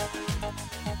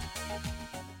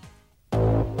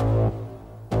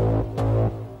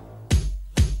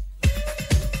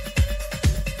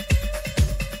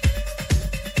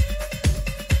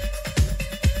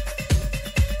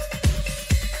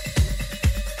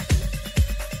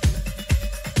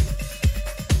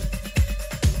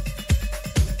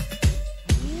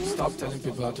 Stop telling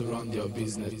people how to run their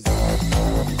business.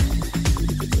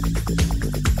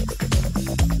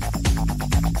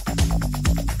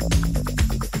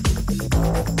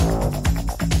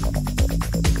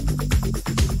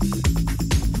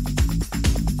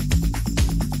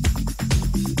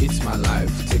 It's my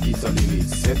life, take it or leave it,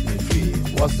 set me free.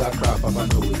 What's that crap? Papa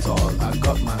know it all. I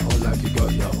got my own life, you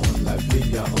got your own life.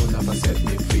 Live your own life and set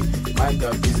me free. Mind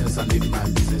your business and live my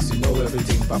business. You know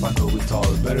everything, Papa know it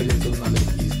all. Very little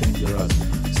knowledge is dangerous.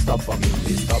 Stop bugging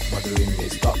me, stop bothering me,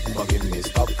 stop bugging me,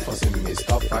 stop fussing me,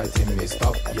 stop fighting me,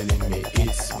 stop yelling me.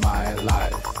 It's my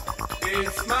life.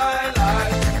 It's my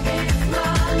life. It's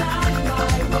my life,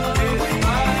 my world. It's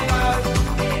my life.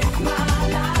 It's my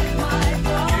life, my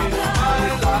world. It's my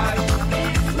life.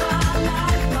 It's my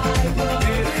life, my world.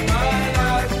 It's my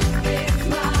life. It's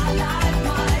my life,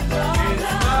 my world.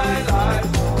 It's my life.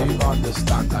 Do you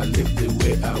understand? I live the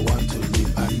way I want to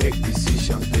live. I make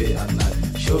decisions day and night.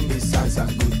 Show me signs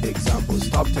and good examples.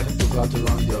 Stop telling people how to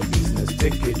run your business.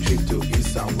 Take a trip to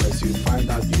east and west. You find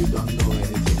out you don't know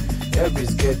anything.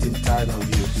 Everybody's getting tired of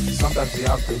you. Sometimes you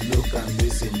have to look and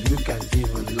listen. You can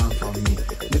even learn from me.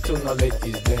 Little knowledge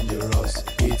is dangerous.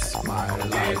 It's my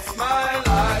life. It's my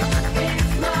life.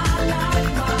 It's my life,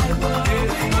 my world.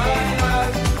 It's my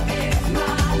life. It's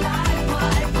my life,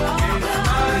 my world. It's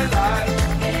my life.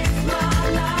 It's my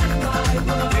life, my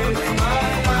world. It's my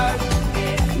life.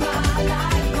 It's my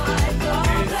life, my world.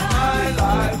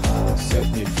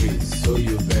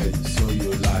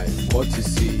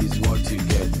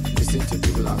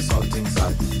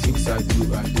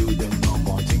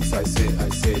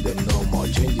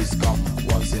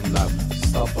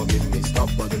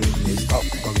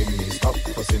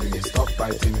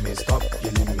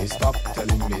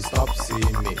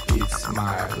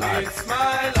 It's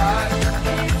my life.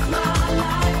 It's my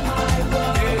life, my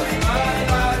world. It's my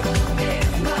life.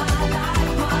 It's my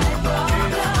life, my world.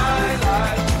 It's my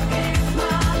life. It's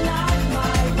my life,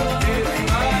 my world. It's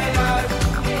my life.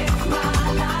 It's my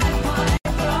life, my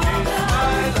world. It's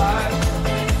my life.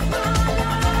 It's my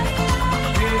life.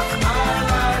 It's my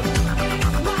life.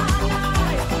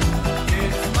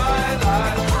 It's my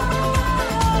life.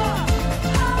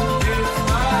 It's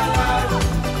my life.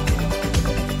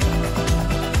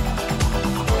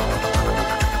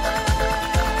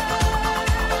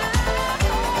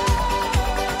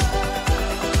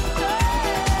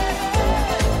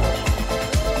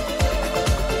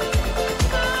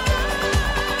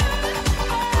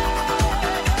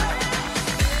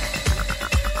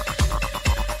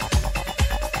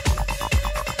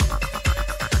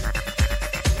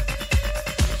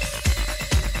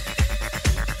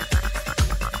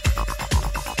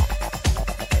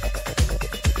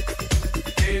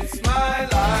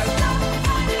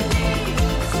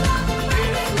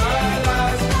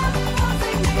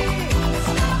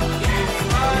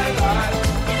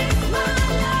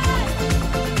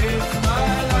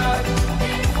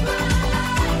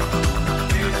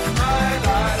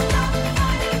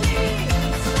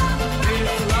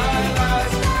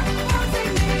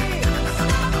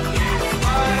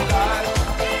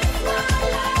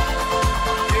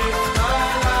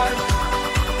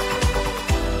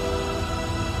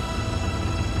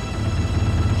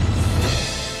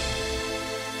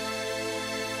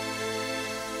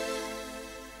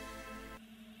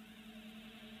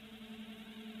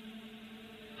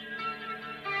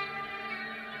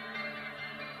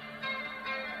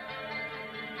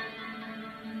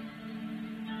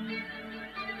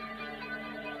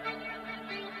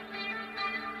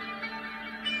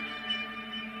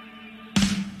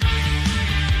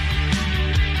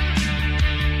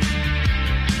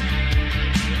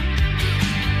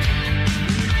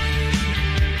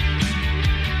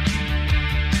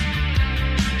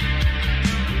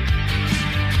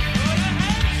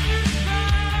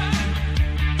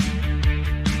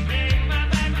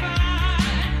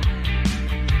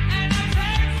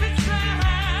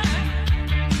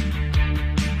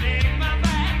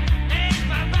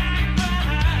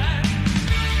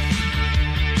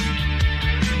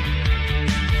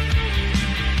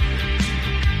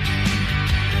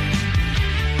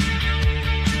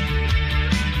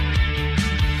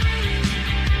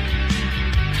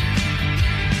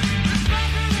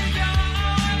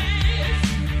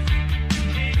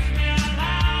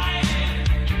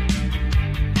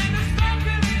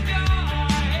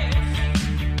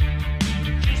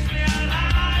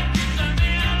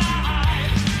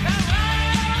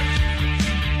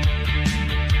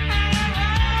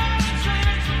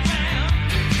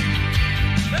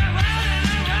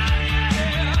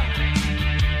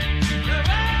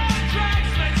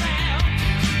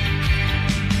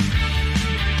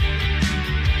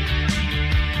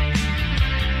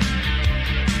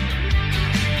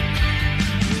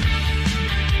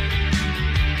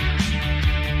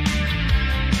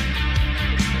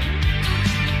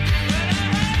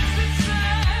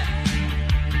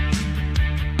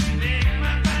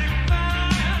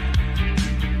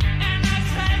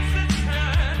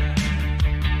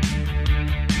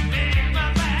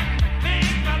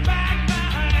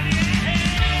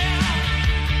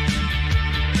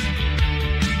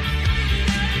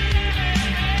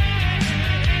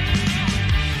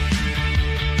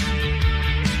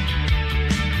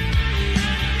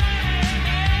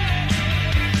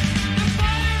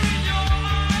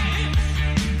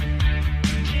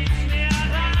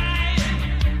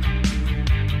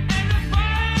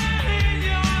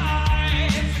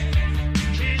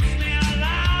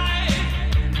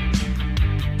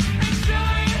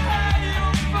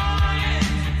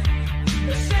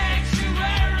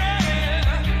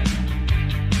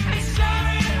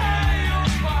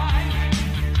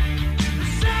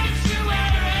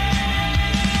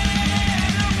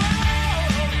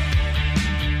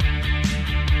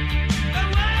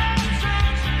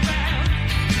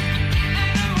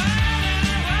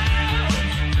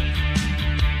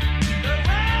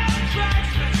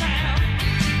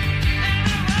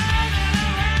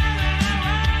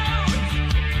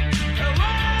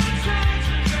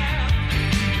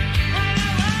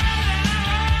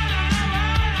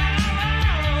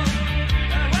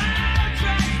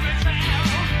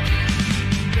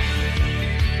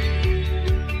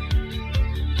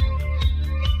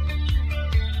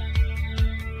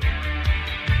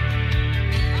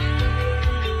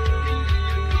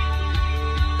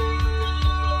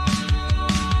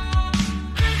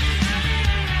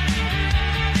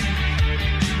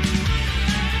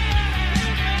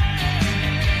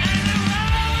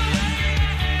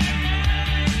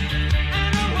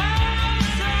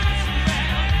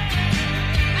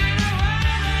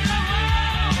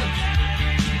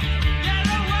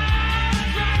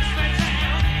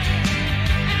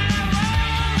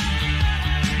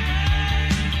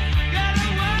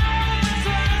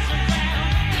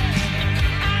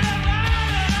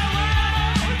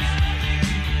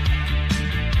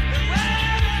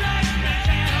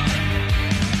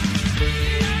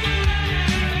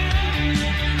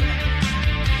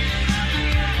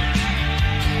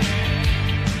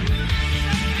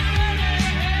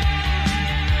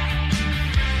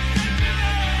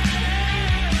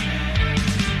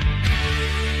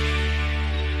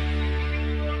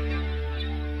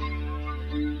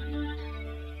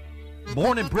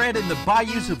 Born and bred in the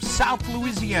bayous of South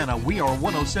Louisiana, we are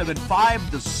 107.5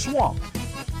 The Swamp.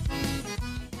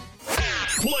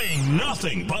 Playing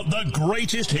nothing but the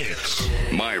greatest hits.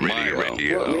 My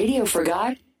radio. What radio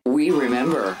forgot, we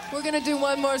remember. We're going to do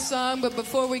one more song, but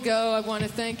before we go, I want to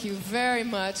thank you very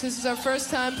much. This is our first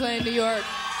time playing New York,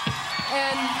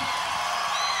 and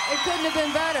it couldn't have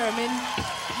been better. I mean,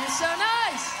 you're so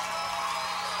nice.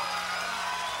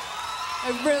 I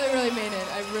really, really mean it.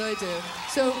 I really do.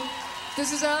 So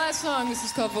this is our last song. This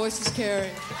is called Voices Carry.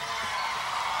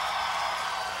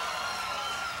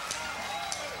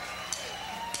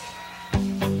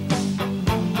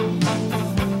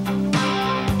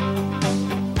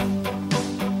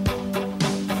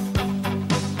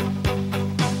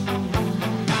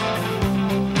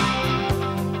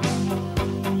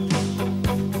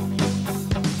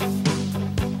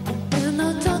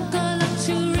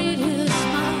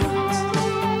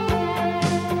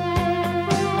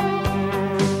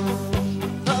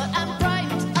 But I'm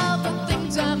frightened of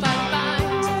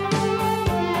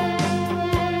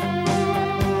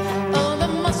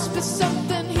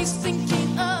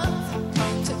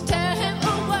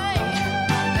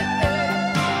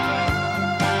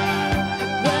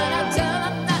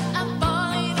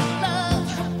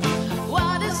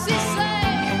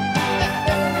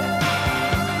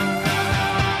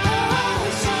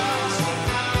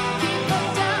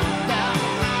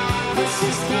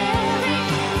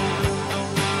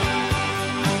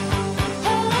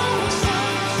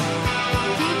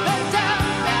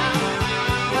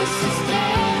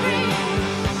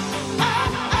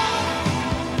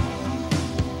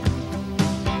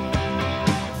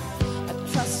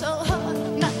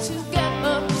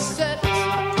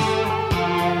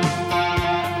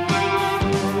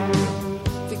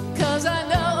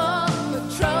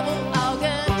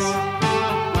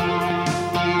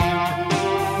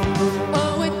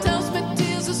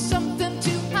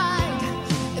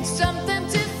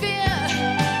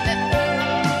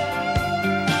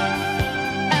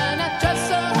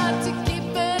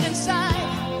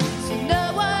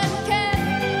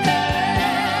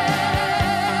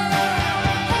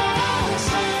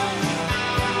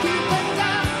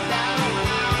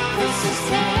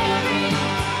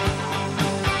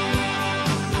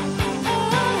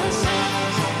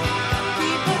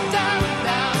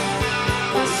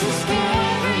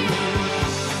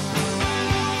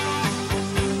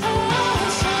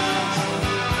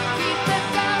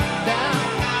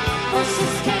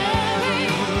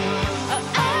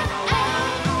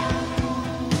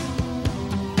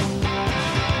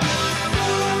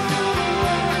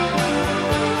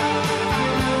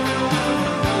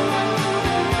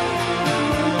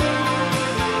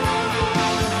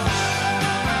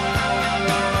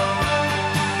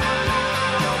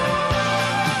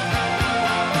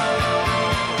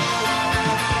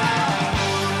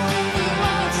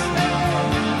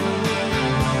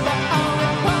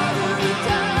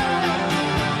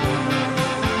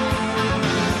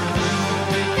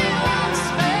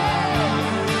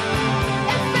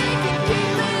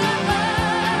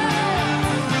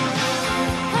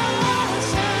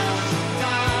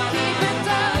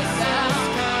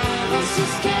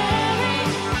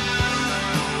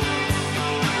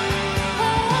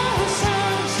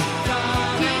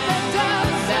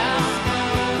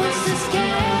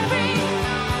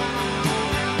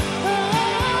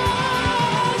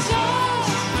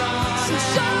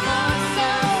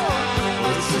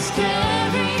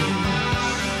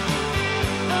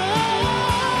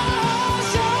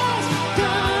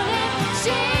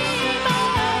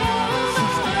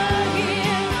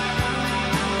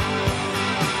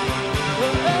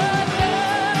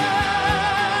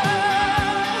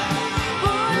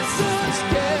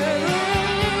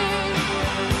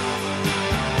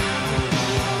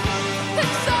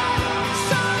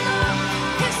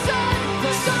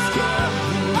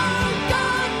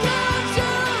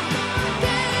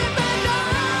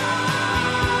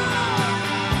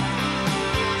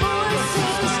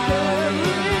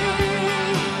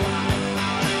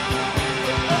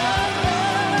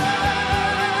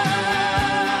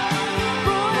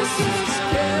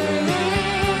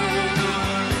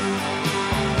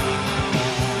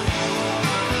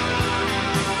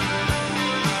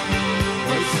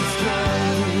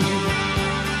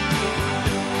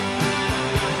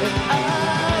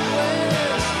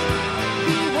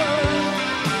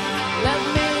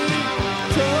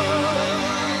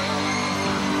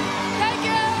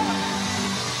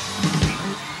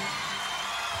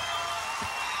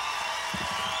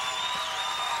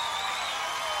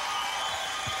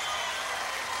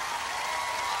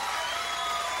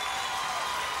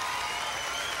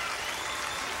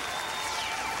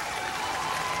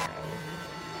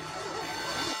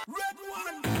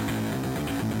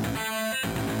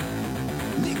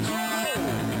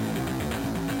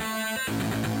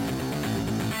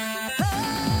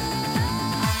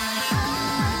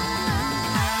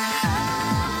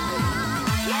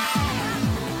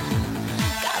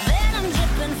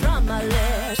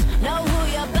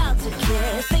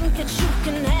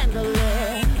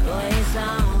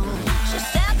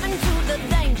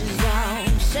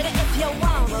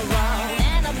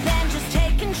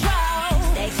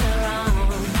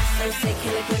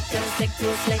kill it quick, gonna stick to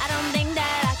a slick. I don't think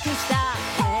that I can stop.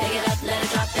 Pick it up, let it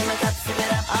drop in my cup, sip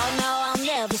it up. Oh no, I'll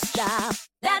never stop.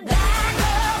 That bad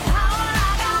girl power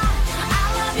I got,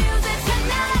 I'll abuse it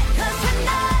tonight, 'cause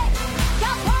tonight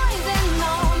got poison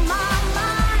on my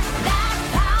mind. That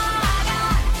power I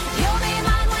got, you'll be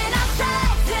mine when I say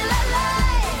till I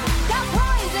lay. Got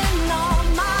poison on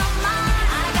my mind.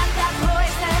 I got that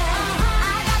poison,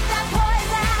 I got that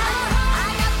poison, I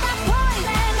got that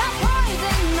poison, got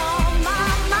poison on my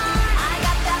mind. I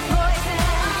got that poison,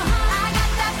 I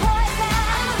got that poison,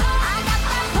 I got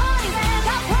that poison,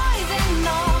 got poison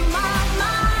on my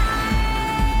mind.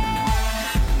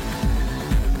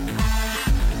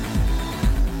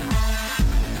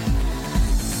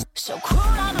 So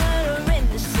cruel, I'm murder in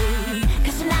the sea.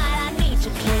 'Cause tonight I need to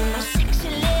clean my sexy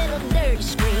little dirty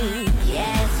screen.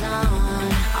 Yeah, it's on.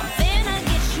 I'm finna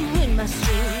get you in my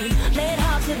stream. Play it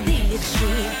hard to the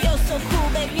extreme. You're so cool,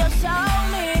 babe, you're so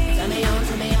mean. Turn me on,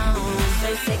 turn me on.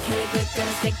 Say sick, kill it quick,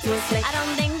 gonna stick to a slick. I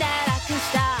don't think that I can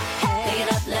stop. Pick it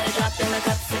up, let it drop in my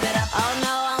cup, sip it up. Oh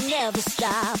no, I'll never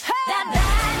stop. That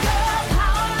bad girl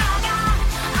power I got,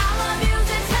 I'll abuse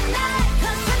it tonight,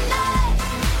 'cause tonight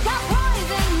got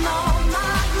poison on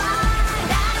my mind.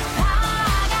 That power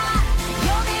I got,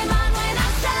 you'll be mine when I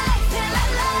say till I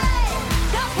lay.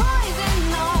 Got poison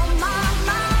on my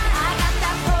mind. I got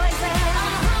that poison,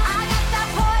 I got that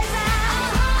poison,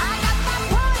 I got that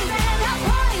poison, got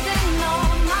poison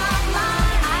on my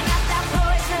mind. I got that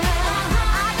poison,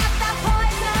 I got that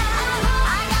poison,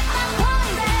 I got that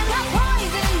poison, got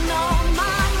poison on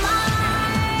my mind.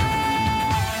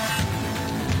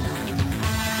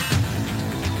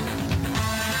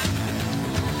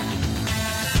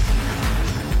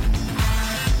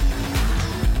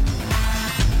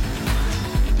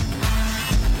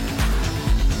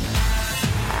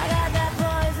 I got that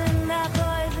poison, that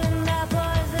poison, that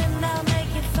poison, that'll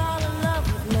make you fall in love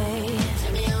with me.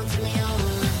 Turn me on, turn me on.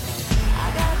 I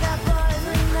got that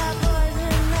poison, that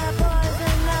poison, that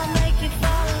poison, that'll make you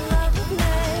fall in love with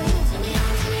me. Turn me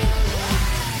on, turn me on.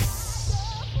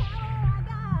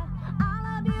 I'll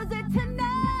abuse it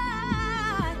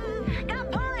tonight. Got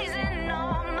poison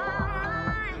on my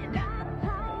mind.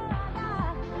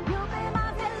 You'll be my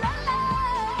villain.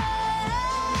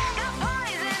 Got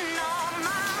poison on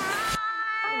my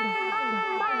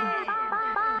mind.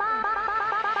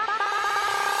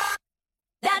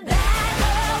 That bad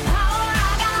girl power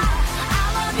I got,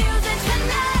 I'll abuse it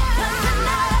tonight, 'cause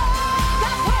tonight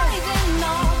got poison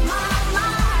on my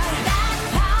mind. That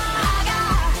power I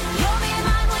got, you'll be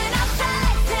mine when I say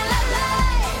till I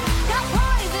lay. Got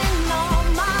poison on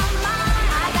my mind.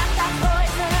 I got that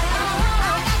poison,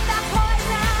 I got that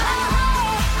poison,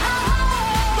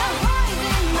 got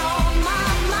poison on my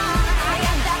mind. I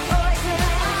got that poison,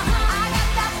 I got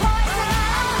that poison,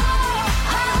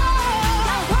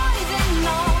 got poison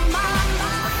on my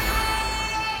mind.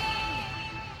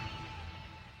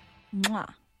 Mwah.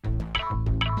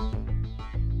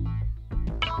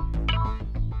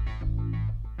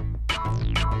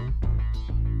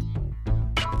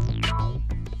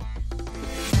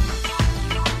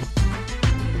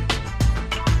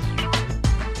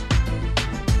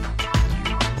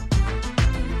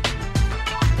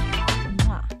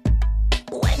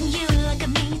 When you look at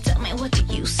me, tell me what do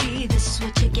you see? This is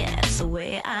what you get, it's the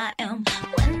way I am.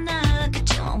 When I look at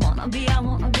you, I wanna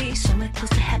be somewhere close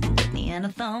to heaven with me and a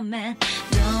thumb, man.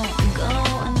 Don't go,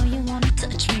 I know you wanna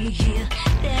touch me here,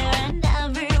 there and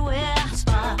everywhere.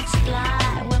 Sparks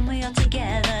fly when we are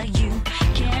together. You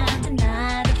can't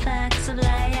deny the facts of life.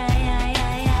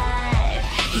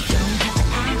 You don't have to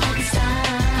act like a star.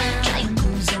 Try your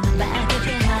moves in the back of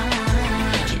your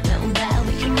heart. You know that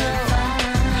we can go far,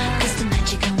 'cause tonight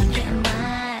you're gonna get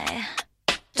mine.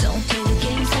 Don't play the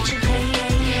games that you play,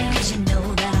 'cause you know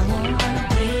that I won't run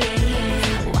away.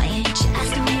 Why ain't you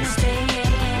asking me to stay?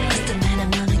 'Cause tonight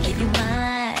I'm gonna give you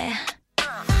mine.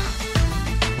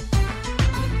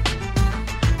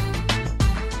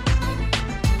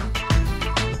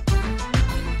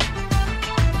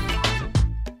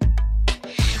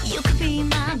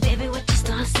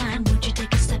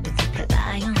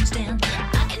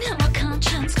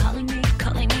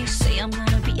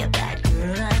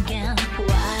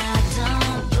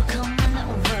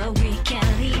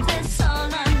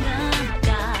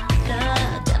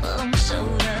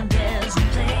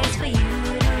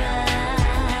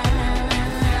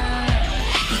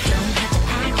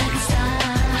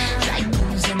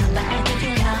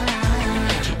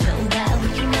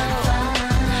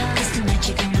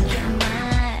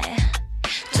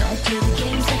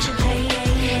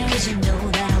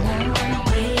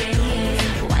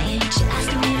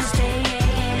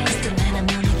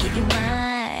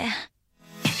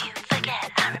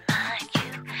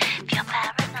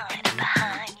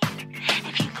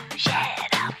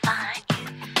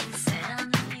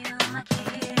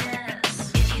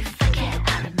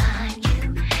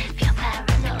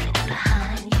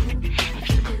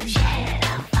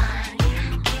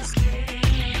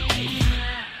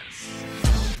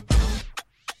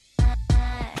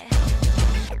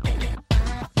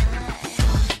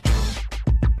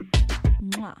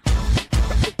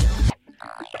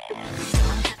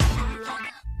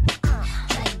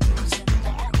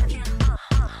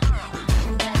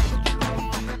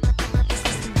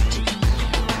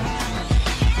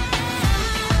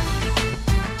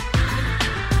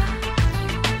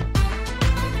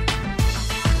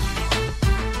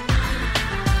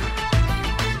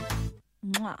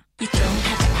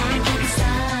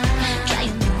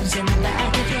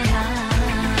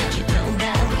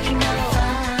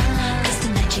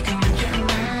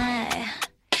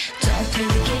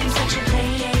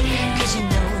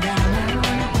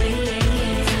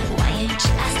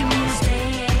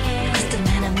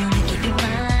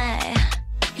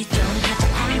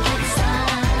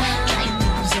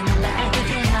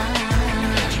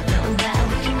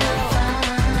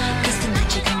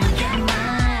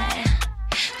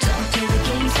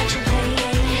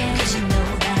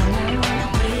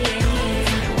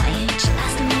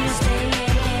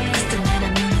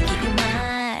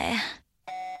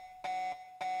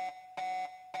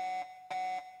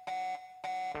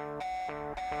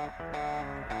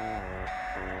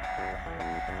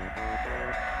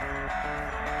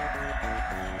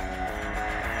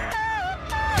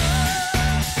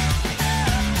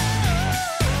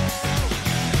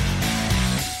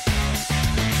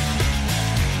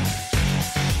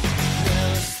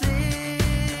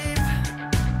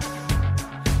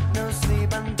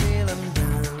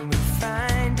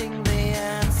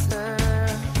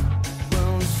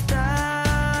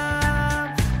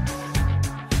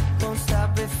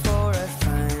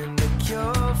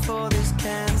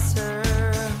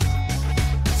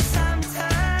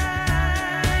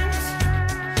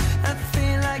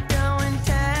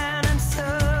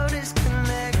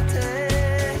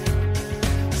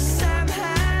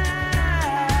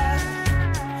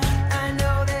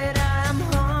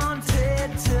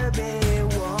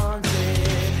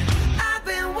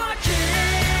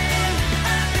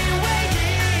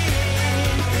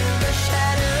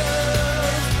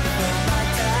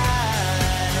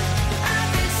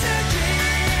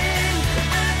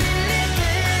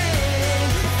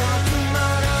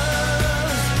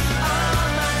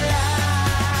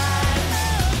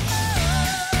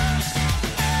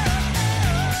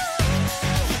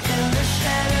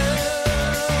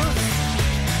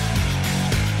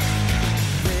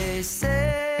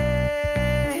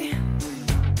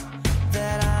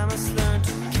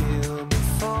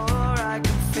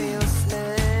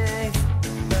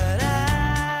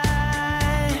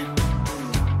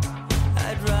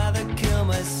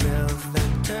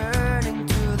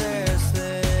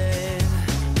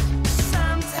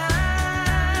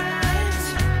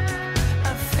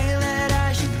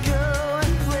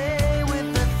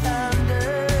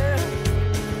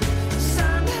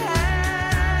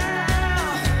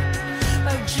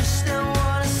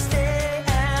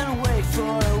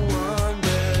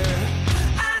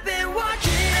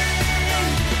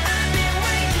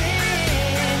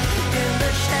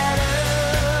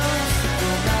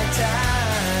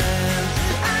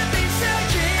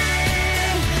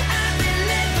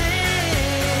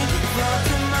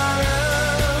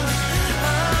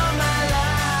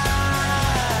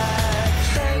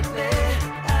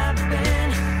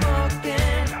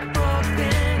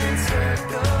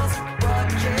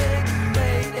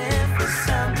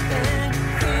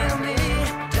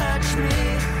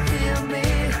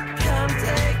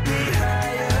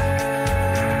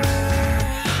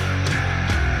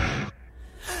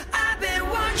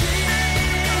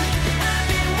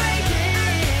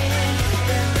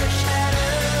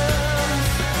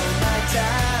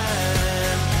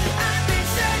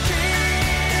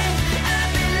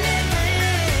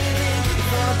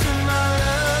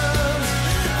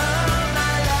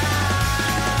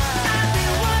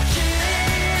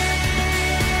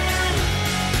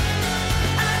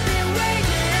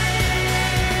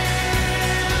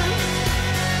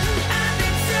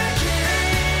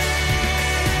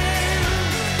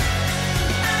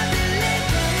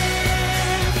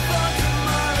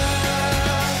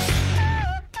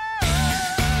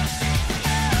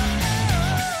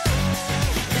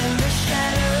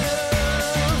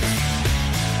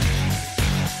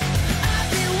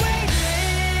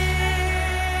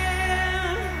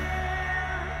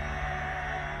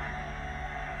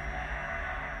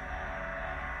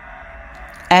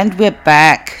 And we're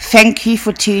back. Thank you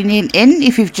for tuning in.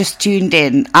 If you've just tuned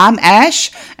in, I'm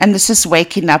Ash, and this is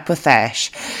Waking Up with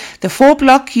Ash. The 4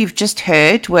 block you've just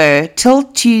heard were Till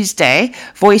Tuesday,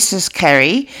 Voices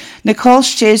Carry, Nicole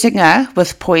Scherzinger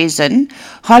with Poison,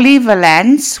 Holly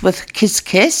Valance with Kiss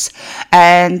Kiss,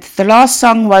 and the last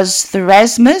song was The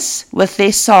Rasmus with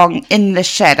their song In the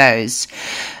Shadows.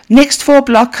 Next 4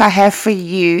 block I have for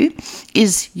you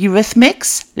is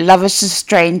Eurythmics, Love is a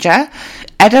Stranger,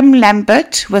 Adam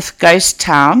Lambert with Ghost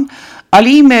Town,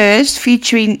 Ollie Murs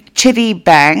featuring Chitty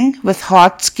Bang with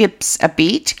Heart Skips a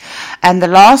Beat, and the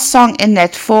last song in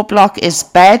that 4 block is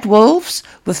Bad Wolves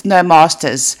with No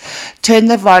Masters. Turn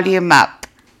the volume up.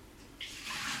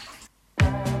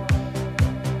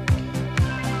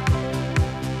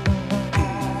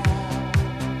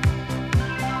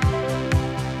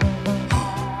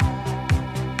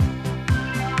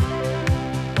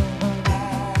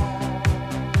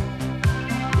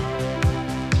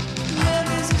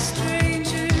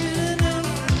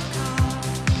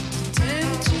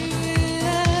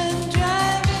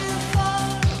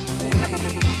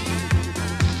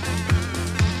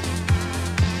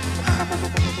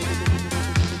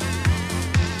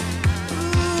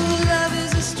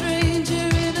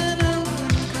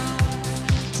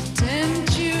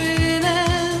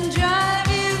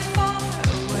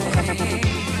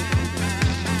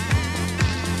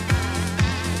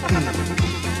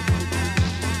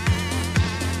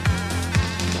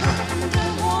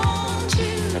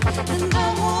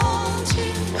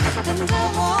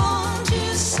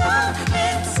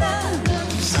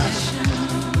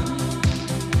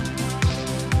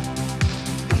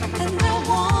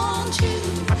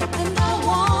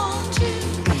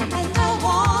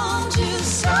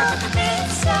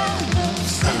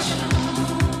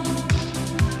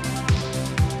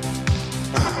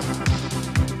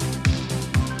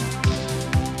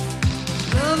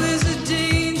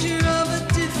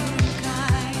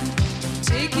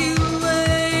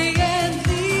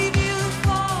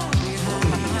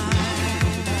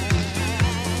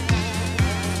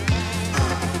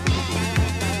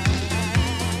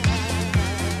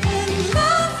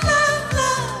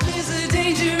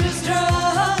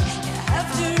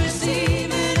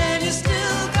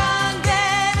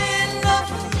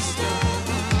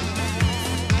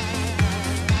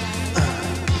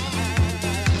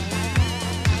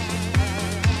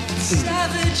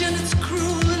 Savage and it's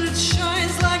cruel and it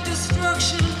shines like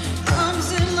destruction.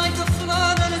 Comes in like a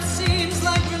flood and it seems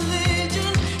like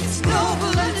religion. It's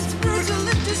noble and it's brutal,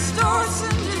 it distorts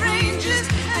and deranges,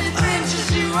 and it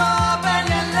wrenches you up and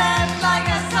you're left like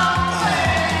a zombie.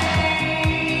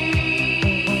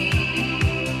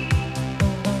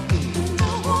 And I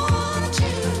want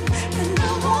you, and I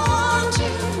want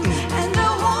you, and I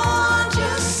want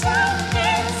you so.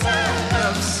 It's an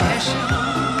obsession.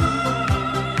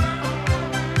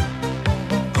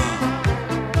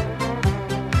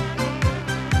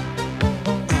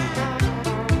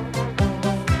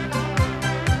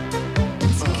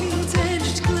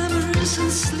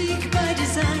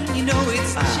 You know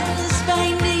it's jealous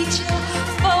by nature,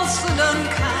 false and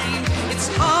unkind. It's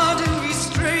hard and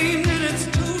restrained and it's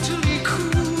totally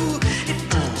cool. It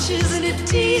touches and it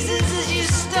teases as you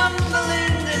stumble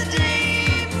in the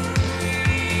debris.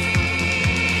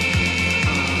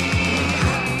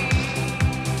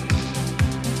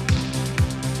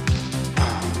 I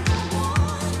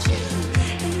want you,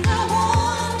 and I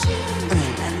want you,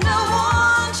 and I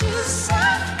want you so.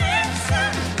 It's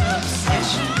an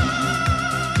obsession.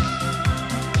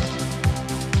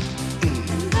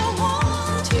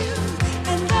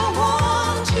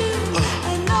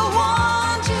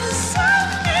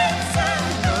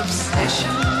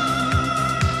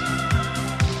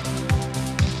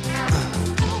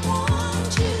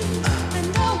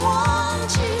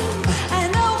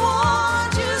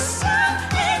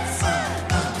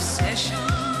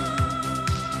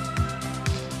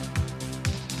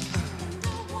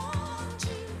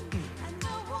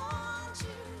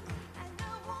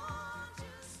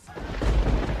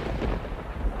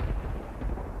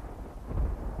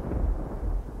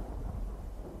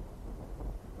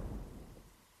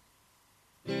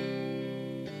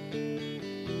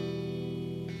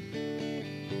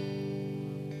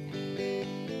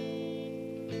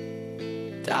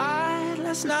 Died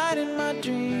last night in my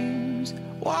dreams,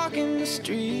 walking the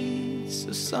streets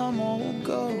of some old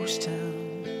ghost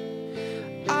town.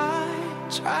 I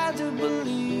tried to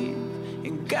believe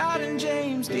in God and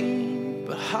James Dean,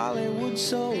 but Hollywood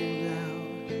sold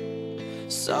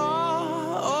out.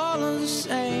 Saw all of the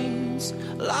saints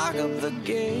lock up the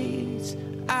gates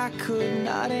I could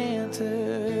not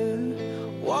enter.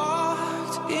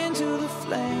 Walked into the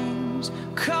flames,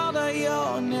 called out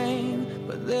your name,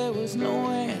 but there was no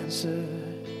answer.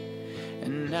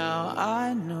 And now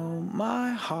I know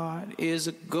my heart is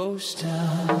a ghost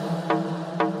town.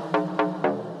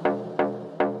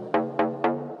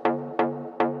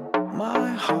 My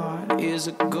heart is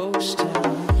a ghost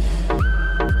town.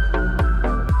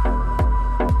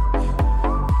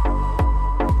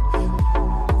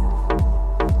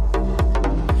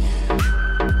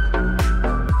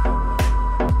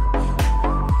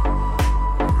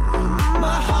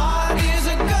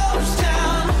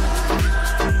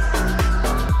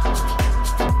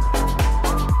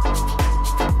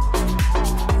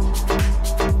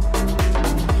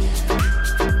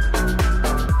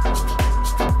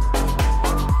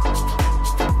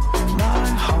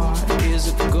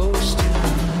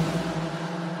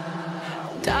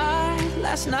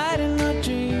 Last night in my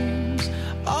dreams,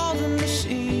 all the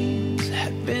machines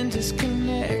had been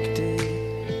disconnected.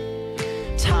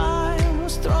 Time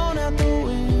was thrown out the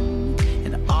wind,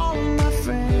 and all of my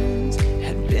friends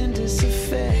had been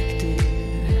disaffected.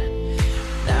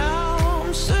 Now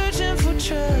I'm searching for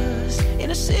trust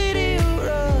in a city of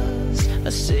rust,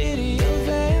 a city of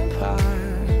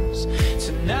vampires.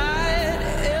 Tonight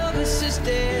Elvis is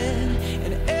dead,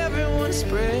 and everyone's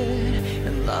spread,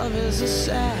 and love is a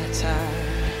satire.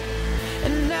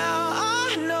 And now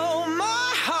I know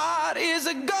my heart is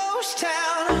a ghost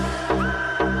town.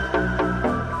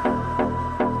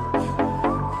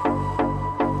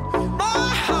 My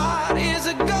heart is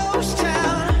a ghost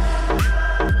town.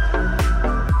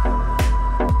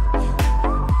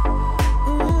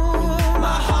 Ooh,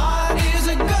 my heart is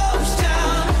a ghost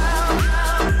town.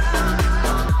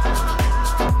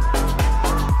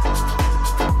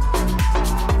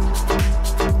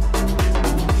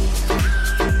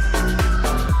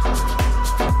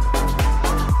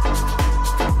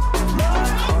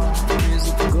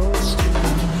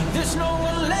 There's no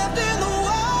one left in the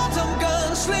world, I'm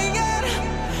gunslinging.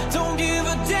 Don't give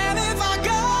a damn if I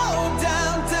go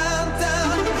down, down,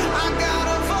 down. I got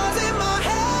a voice in my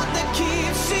head that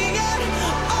keeps singing.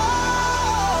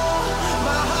 Oh,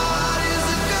 my heart is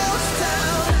a ghost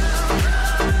town.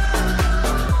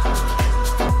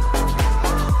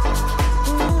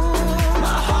 Ooh,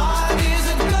 my heart is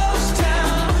a ghost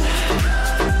town.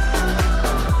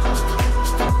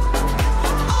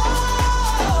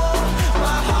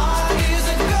 My heart is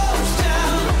a ghost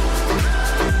town.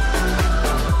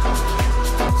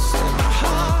 Say my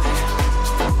heart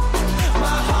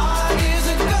is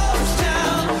a ghost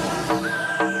town.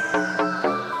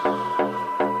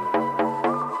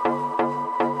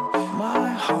 My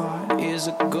heart is a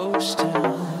ghost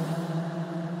town.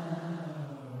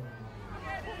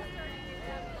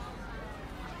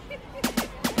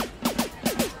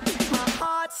 My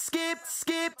heart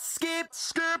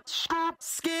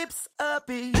skips a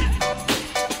beat.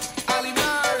 Ollie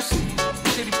Murs,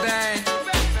 shitty thing.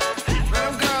 Man,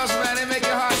 them girls, man, they make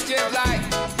your heart skip like.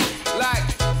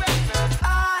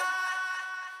 I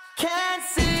can't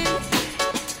see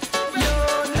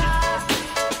you're not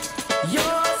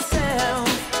yourself,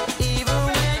 even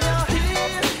when you're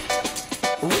here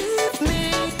with me.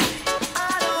 I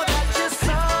know that you're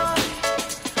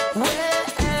somewhere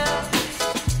else.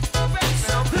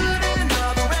 So put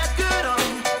another record on,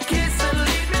 kiss and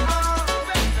lead me on.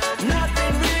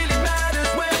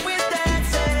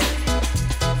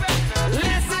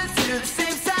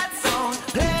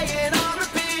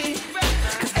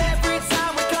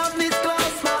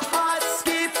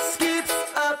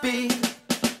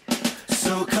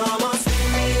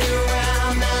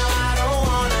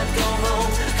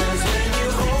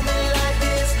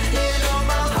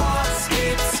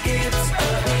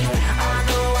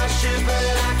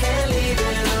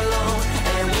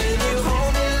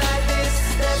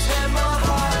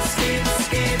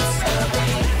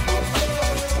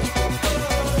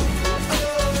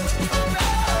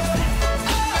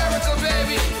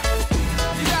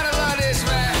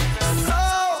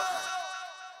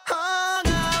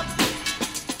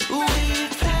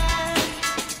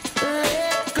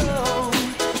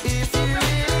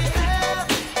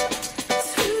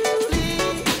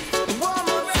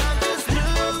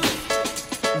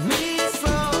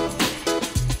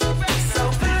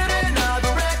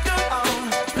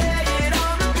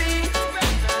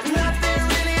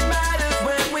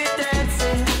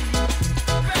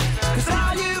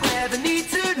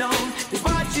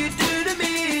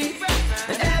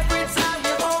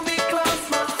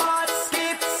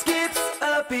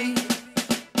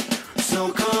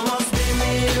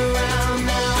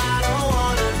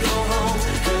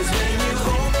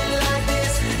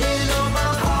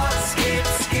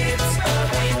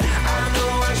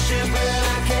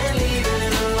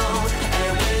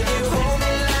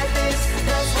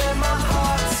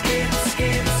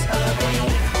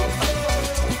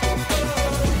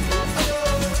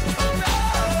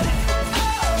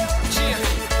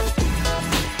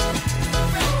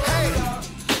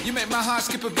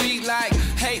 skip a beat like,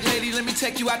 hey lady, let me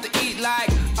take you out to eat like,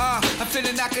 I'm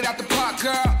finna knock it out the park,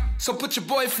 girl. So put your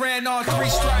boyfriend on 3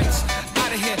 strikes.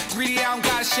 Out of here, greedy, I don't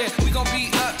got shit. We gon' be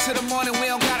up till the morning, we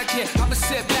don't gotta care. I'ma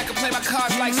sit back and play my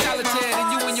cards like solitaire.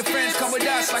 And you and your friends come with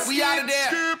us like we out of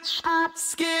there.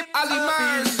 Skip, Ali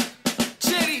Murs,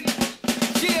 Chitty,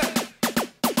 yeah.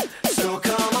 So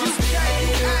come on,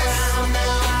 stay around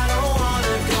now. I don't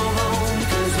wanna go home.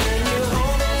 'Cause when you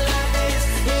hold me like this,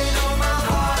 you know my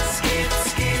heart skips.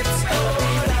 Oh,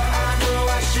 I know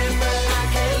I should, but I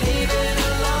can't leave it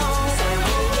alone. So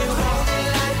when you hold me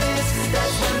like this,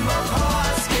 that's when my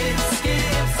heart skips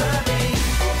a beat.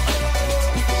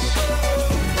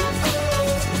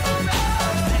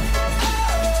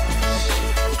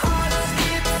 Heart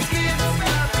skips a beat.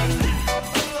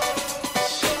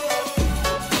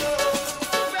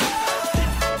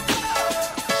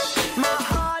 My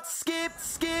heart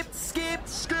skips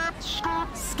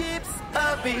a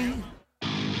beat.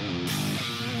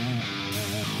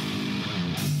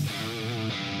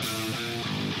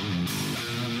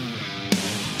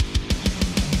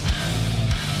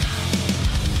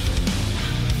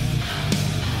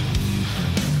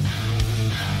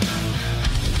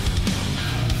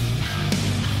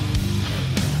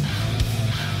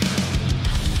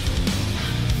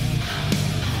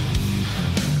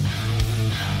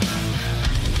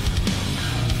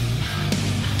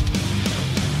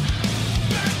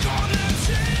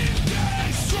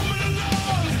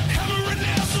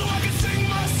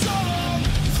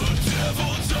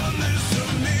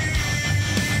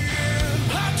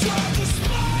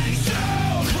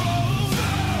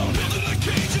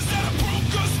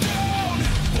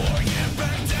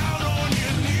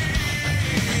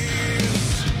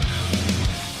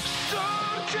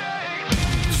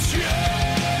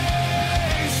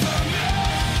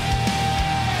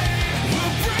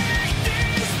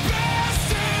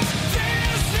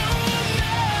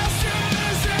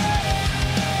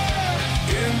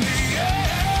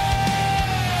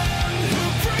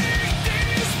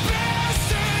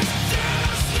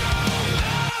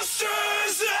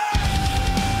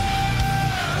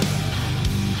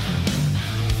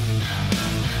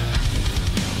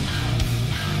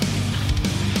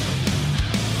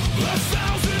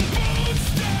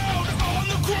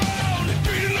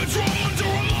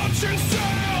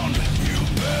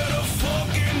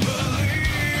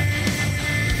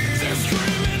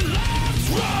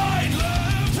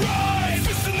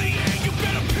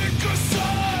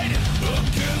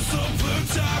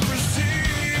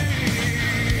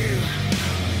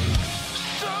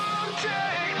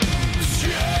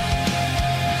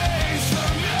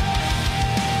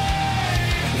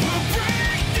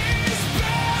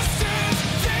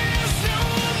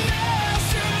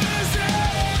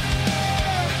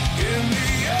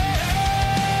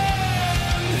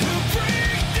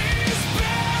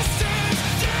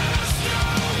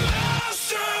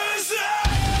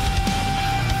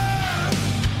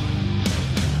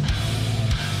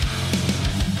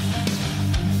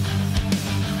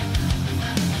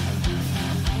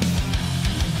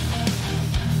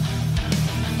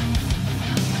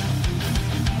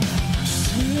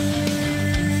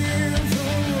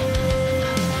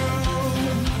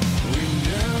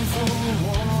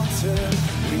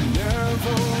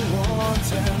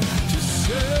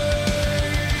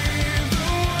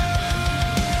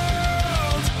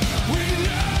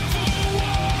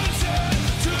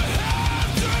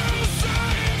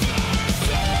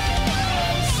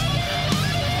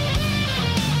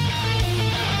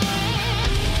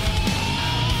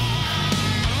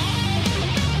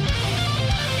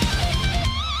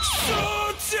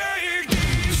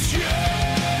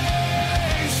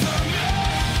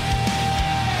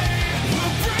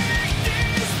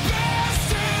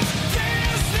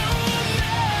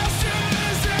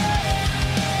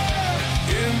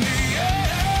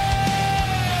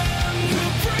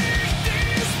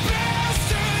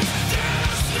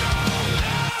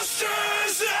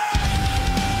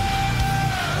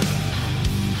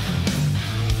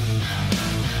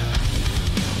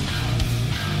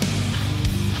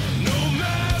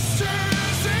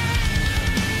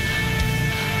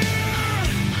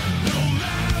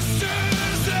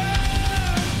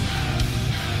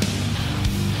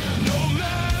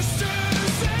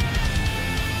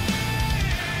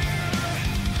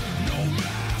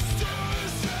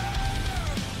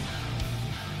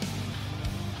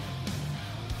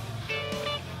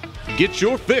 Get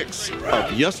your fix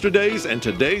of yesterday's and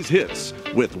today's hits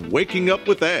with Waking Up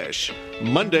with Ash,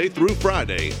 Monday through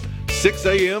Friday, 6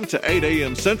 a.m. to 8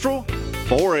 a.m. Central,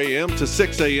 4 a.m. to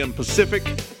 6 a.m. Pacific,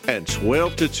 and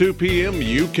 12 to 2 p.m.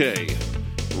 UK.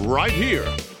 Right here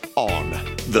on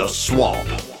The Swamp.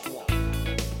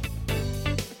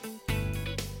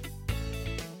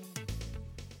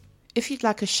 If you'd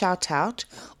like a shout out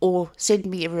or send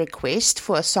me a request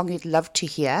for a song you'd love to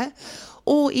hear,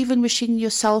 or even wishing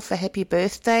yourself a happy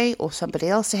birthday or somebody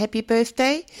else a happy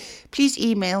birthday, please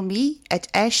email me at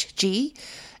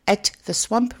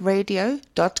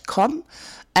ashg@theswampradio.com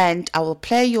and I will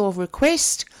play your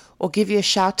request or give you a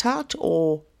shout out,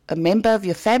 or a member of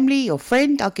your family or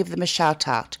friend, I'll give them a shout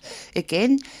out.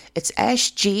 Again, it's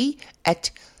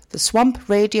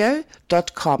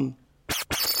ashg@theswampradio.com.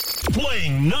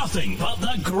 Playing nothing but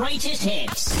the greatest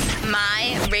hits.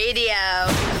 My radio.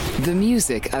 The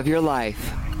music of your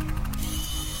life.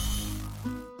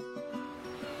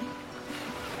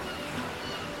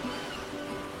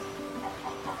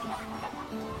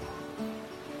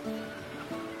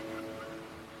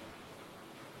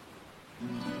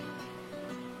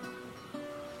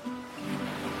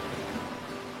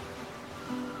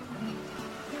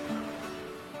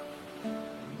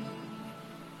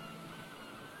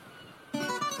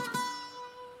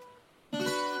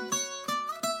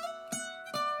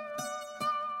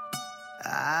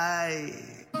 Ay.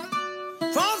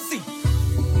 Fonsi.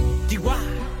 Chihuahua.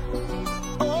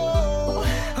 Oh,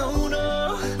 oh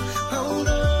no, oh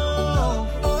no.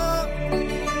 Oh.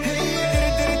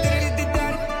 Hey.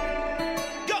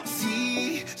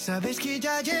 Sí, sabes que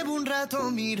ya llevo un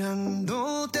rato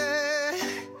mirándote.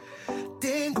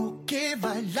 Tengo que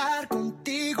bailar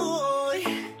contigo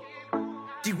hoy.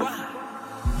 Chihuahua.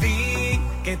 Vi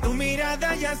que tu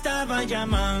mirada ya estaba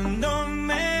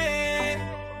llamándome.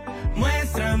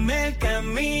 Muéstrame el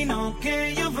camino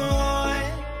que yo voy.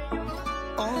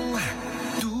 Oh,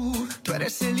 tú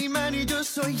eres el imán y yo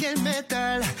soy el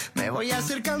metal. Me voy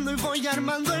acercando y voy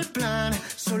armando el plan.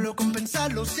 Solo con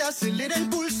pensarlo se acelera el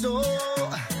pulso.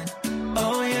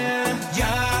 Oh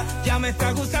yeah, ya me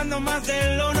está gustando más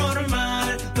de lo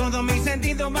normal. Todos mis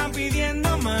sentidos van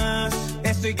pidiendo más.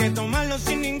 Esto hay que tomarlo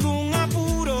sin ningún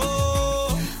apuro.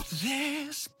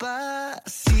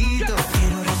 Despacito,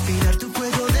 quiero respirar tu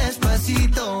cuello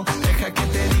despacito. Deja que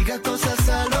te diga cosas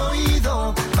al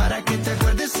oído, para que te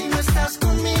acuerdes si no estás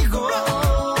conmigo.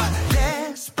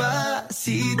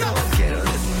 Despacito, quiero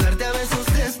desnudarte a besos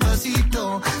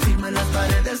despacito. Firma en las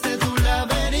paredes de tu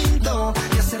laberinto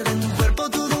y hacer de tu cuerpo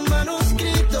todo un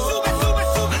manuscrito. Sube, sube,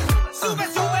 sube, sube,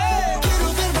 sube.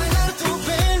 Quiero ver bailar tu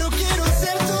pelo, quiero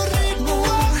ser tu ritmo.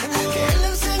 Que le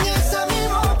enseñes a mi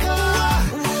boca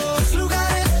tus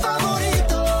lugares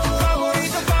favoritos.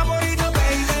 Favorito, favorito,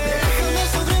 baby. Déjame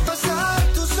sobrepasar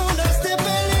tus zonas de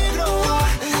peligro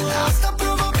hasta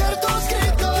provocar tus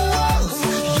gritos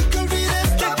y que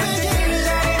olvides tu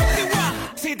apellido.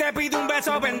 Si te pido un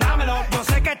beso, vendámelo. Yo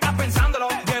sé que estás pensándolo.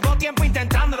 Llevo tiempo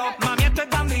intentándolo. Mami, estoy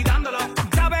dando y dándolo.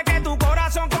 Sabe que tu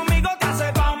corazón conmigo te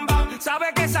hace bam bam. Sabe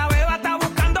que esa beba está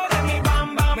buscando de mi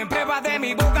bam bam. Me pruebas de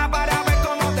mi boca para ver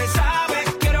cómo te sabe.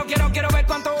 Quiero ver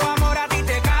cuánto amor a ti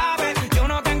te cabe. Yo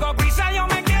no tengo prisa, yo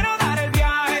me quiero dar el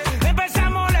viaje.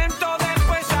 Empezamos lento,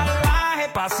 después salvaje.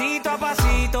 Pasito a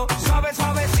pasito, suave,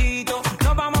 suavecito.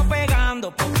 Nos vamos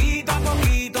pegando poquito a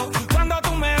poquito. Cuando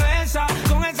tú me besas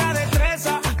con esa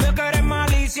destreza, veo que eres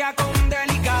malicia con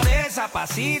delicadeza.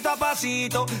 Pasito a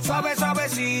pasito, suave,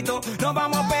 suavecito. Nos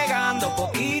vamos pegando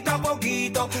poquito a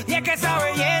poquito. Y es que esa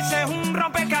belleza es un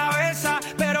rompecabezas,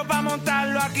 pero para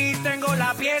montarlo aquí tengo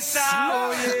la pieza.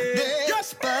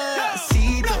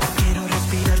 Despacito, quiero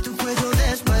respirar tu cuello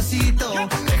despacito.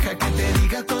 Deja que te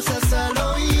diga cosas al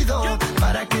oído,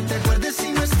 para que te acuerdes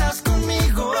si no estás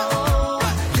conmigo.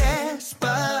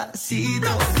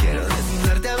 Despacito, quiero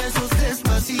desnudarte a besos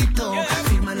despacito.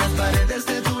 Firma en las paredes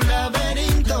de tu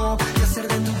laberinto y hacer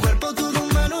de tu cuerpo todo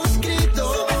un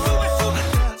manuscrito. Sube, sube, sube,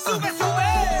 sube, sube.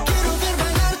 Quiero ver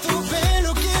bailar tu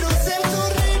pelo, quiero ser tu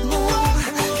ritmo.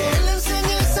 Que le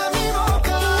enseñes a mi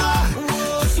boca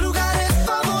tus lugares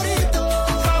favoritos.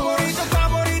 Favorito,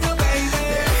 favorito, baby.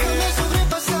 Déjame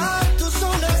sobrepasar tus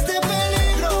zonas de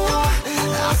peligro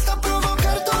hasta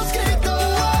provocar tus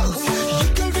gritos y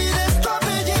que olvides tu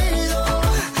apellido.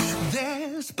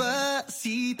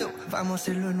 Despacito, vamos a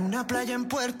hacerlo en una playa en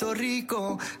Puerto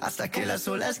Rico, hasta que las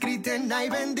olas griten ay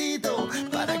bendito,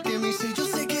 para que mi sello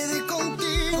se quede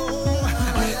contigo.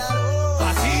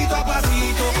 Pasito a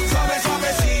pasito, suave,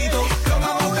 suavecito, lo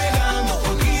vamos pegando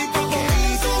poquito a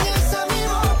poquito. Enseñas a mi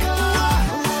boca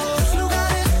tus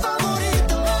lugares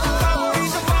favoritos.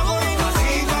 Favorito, favorito.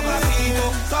 Pasito a pasito,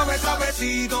 suave,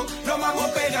 suavecito, lo vamos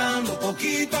pegando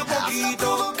poquito a poquito. Hasta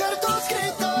provocar tus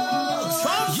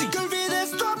gritos y que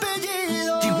olvides tu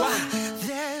apellido.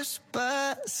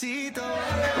 Despacito.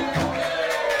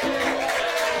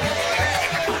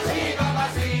 Pasito a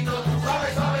pasito,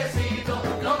 suave, suavecito,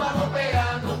 lo vamos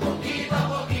pegando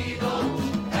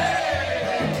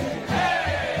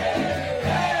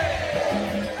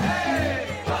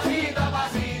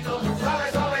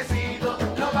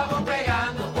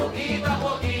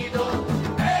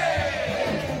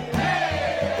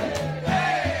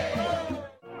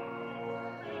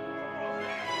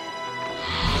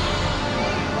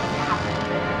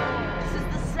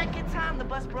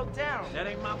broke down. That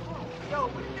ain't my fault. Yo,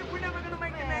 we're never gonna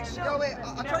make the next show. Yo, wait,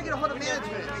 I'll try to get a hold of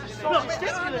management. Look,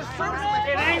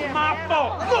 it ain't my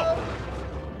fault. Look!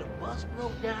 The bus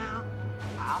broke down.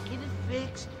 I'll get it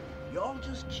fixed. Y'all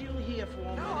just chill here for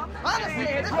a minute. Honestly,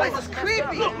 this place is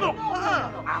creepy. Look.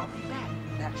 I'll be back.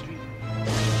 Backstreet.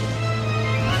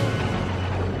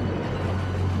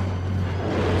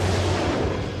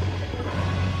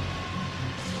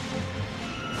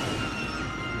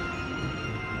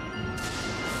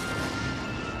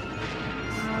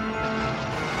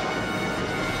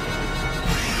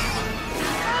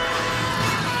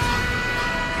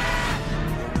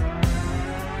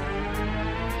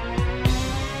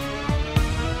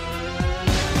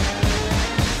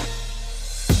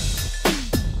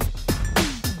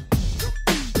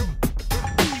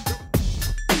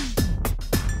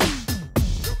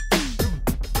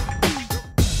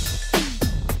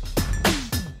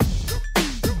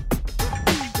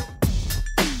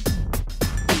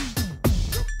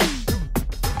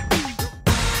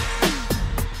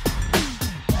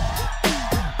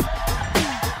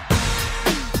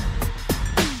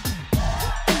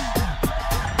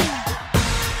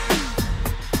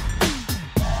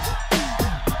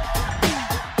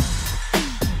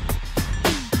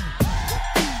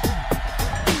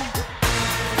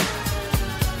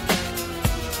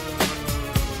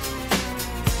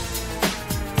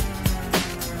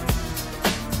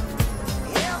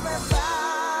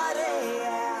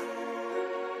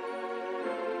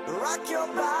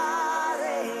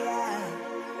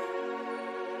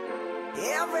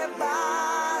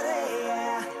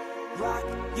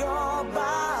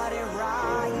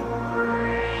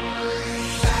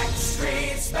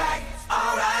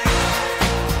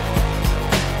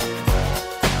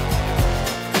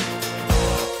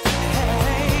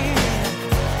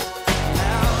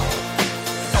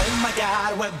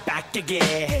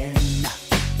 Again,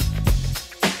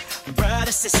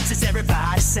 brothers, sisters,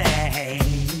 everybody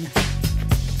sing.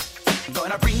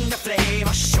 Gonna bring the flame,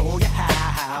 I'll show you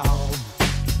how.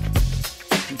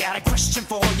 Got a question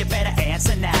for you, better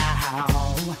answer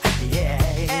now. Yeah.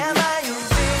 Am I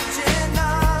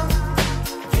original?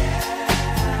 Yeah.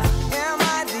 Am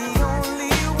I the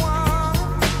only one?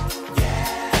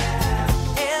 Yeah.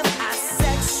 Am I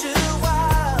sexual?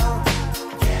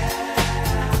 Yeah.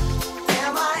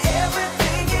 Am I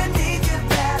everything you need? You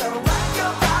better rock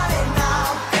your body now.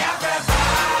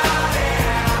 Everybody.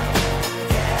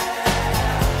 Yeah.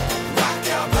 Rock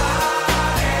your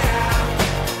body.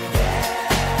 Yeah.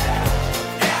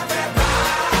 Everybody.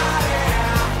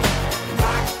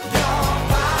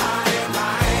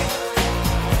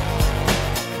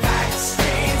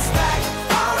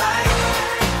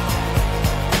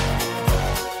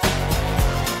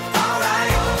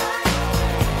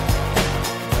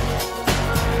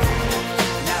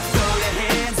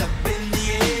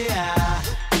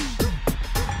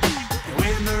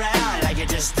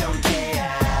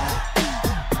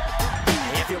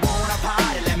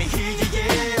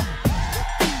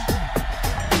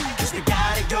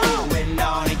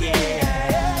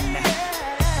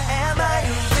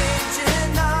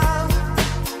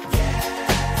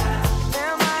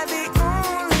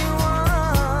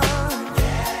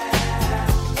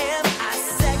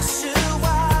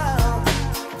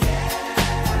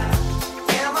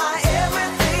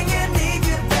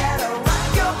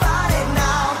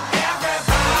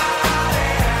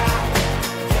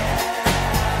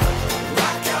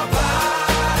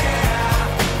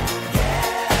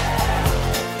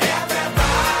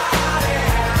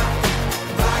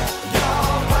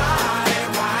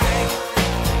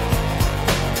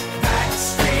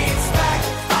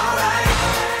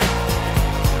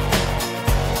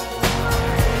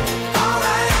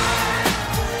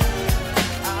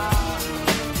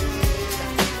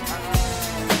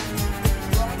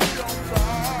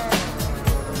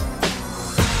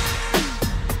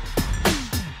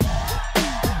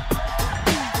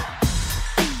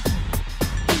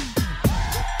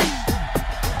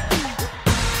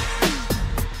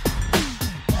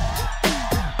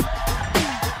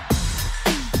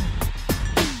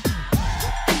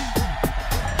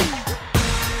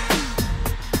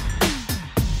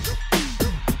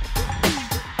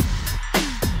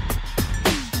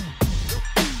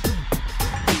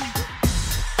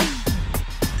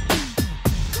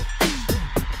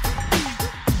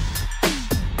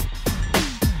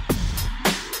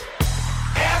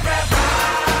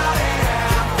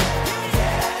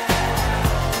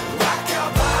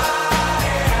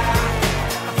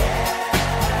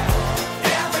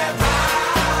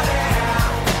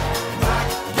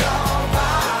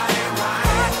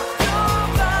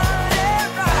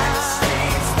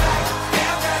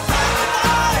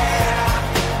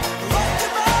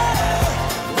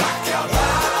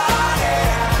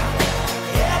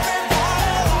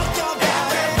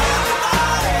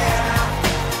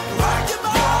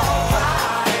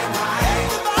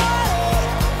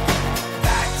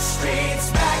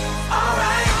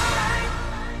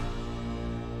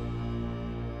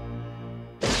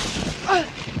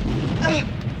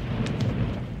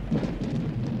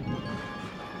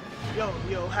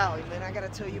 Sally, man, I gotta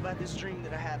tell you about this dream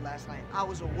that I had last night. I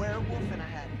was a werewolf and I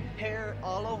had hair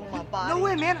all over my body. No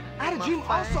way, man. I had a dream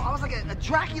fangs. also. I was like a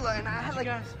Dracula and I had like,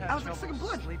 I was like sucking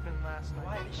blood. Sleeping last night.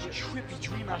 Why did you trippy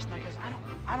dream last night? Cause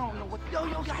I don't know what. Yo,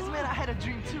 guys, man, I had a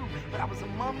dream too. But I was a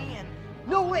mummy and.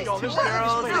 No way. Yo, this this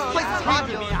girl- place is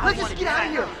haunted, man. Let's just get out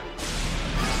of here.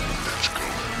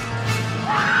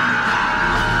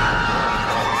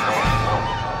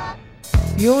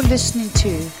 You're listening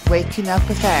to Waking Up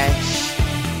With Ash.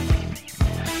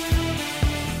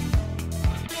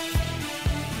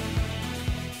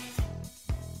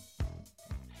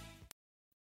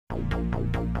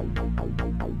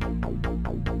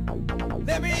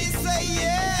 Let me say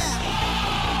yeah.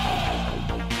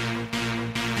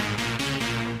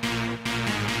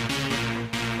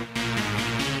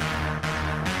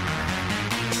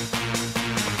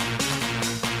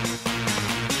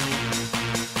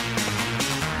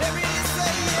 Let me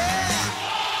say yeah.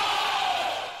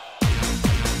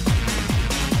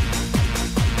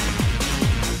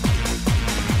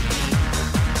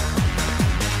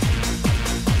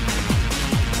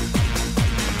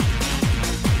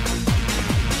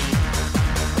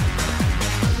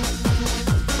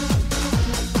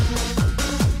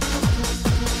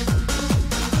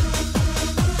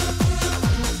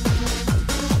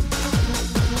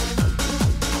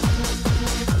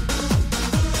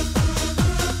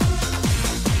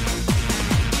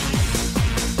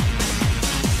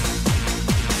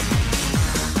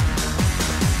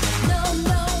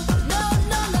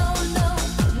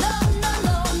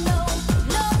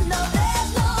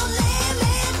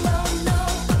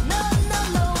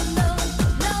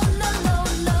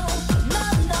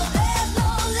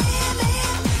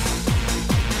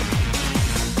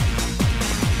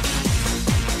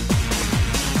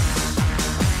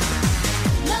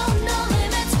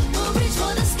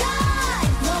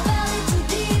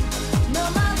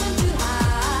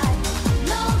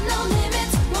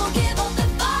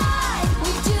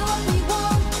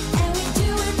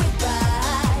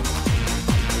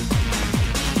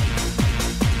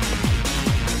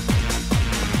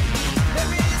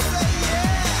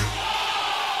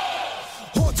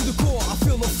 Hard to the core, I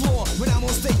feel the floor. When I'm on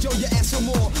stage, yo, you ask for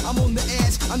more. I'm on the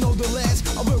edge, I know the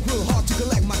last. I work real hard to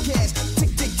collect my cash.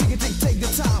 Tick, tick, tick, tick, take the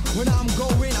time. When I'm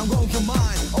going for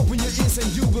mine. Open your ears and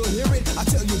you will hear it. I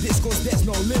tell you this, cause there's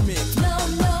no limit. No,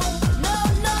 no, no,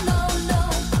 no, no, no.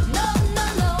 No, no,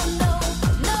 no, no.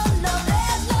 No, no,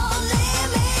 there's no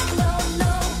limit. No,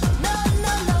 no, no,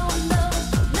 no, no, no.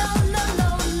 No, no, no,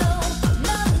 no.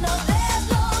 No, no, there's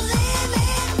no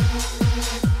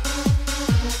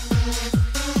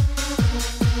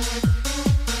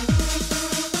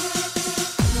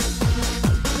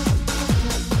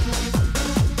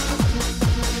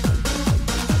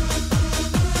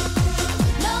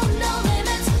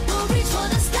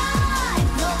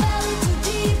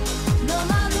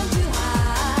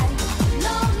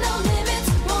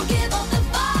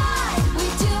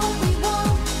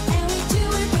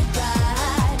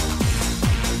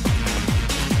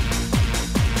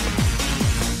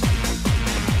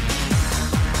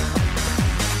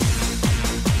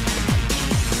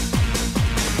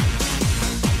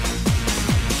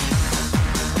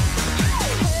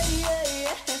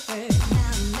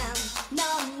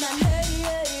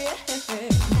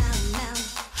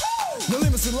No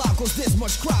limits in loud cause there's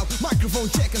much crowd. Microphone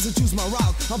check as I choose my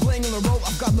route. I'm playing on the road,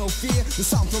 I've got no fear. The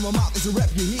sound from my mouth is a rap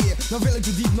you hear. No valley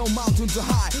too deep, no mountain too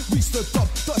high. Reach the top,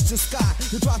 touch the sky.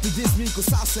 You try to diss me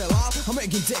cause I sell out. I'm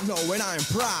making techno when I'm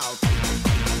proud.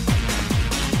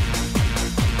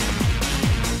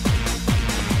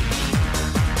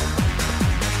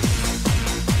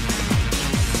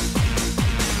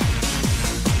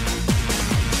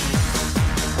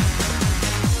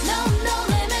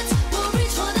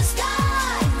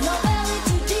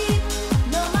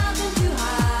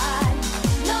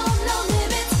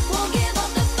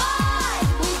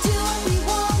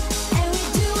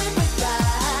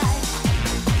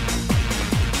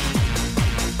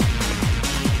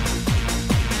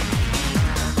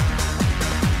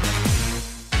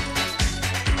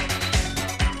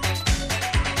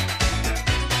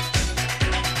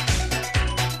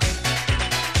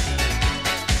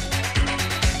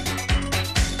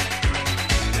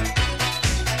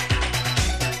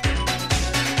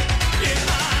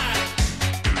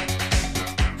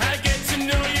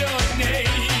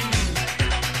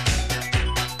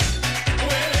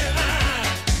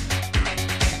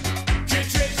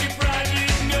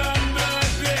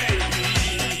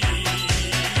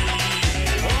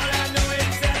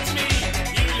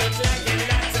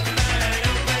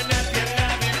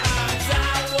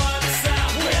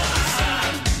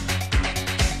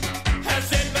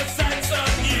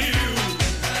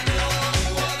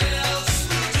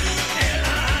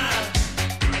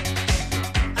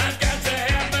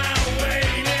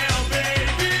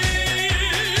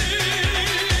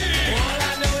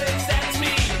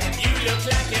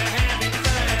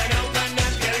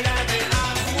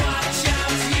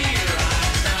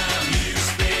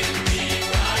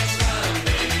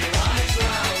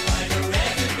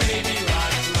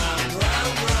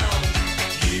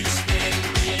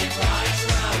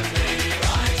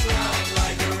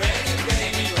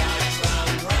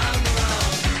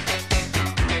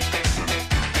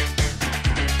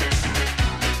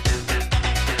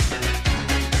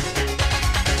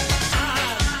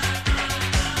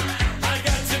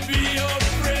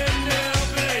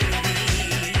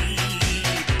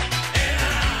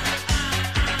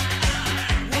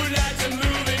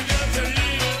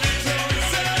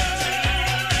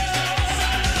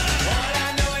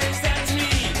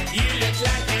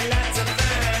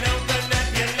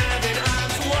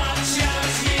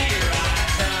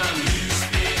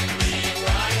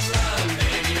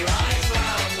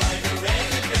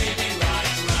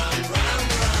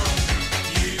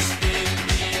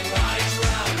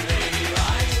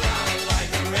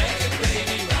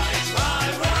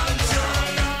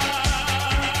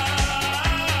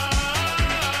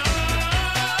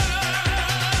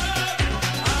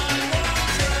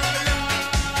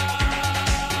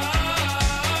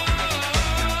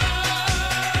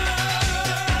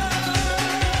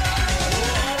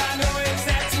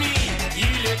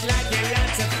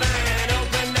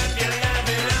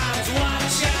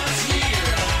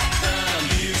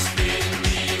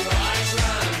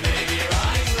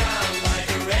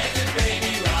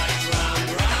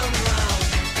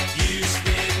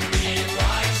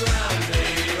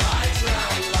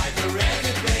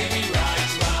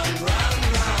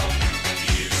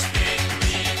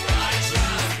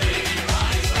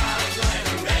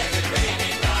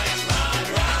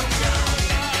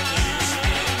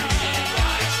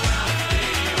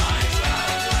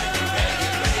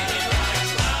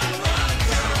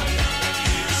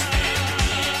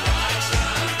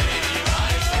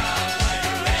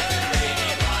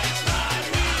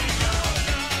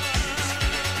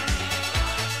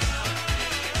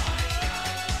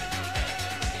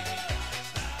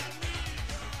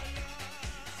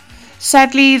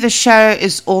 Sadly, the show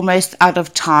is almost out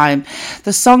of time.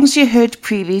 The songs you heard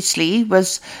previously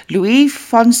was Louis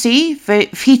Fonsi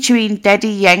featuring Daddy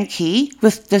Yankee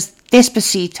with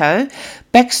Despacito,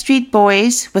 Backstreet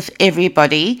Boys with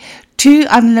Everybody, 2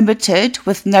 Unlimited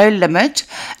with No Limit,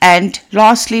 and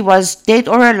lastly was Dead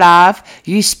or Alive,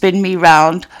 You Spin Me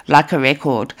Round Like a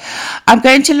Record. I'm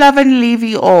going to love and leave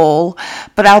you all,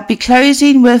 but I'll be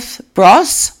closing with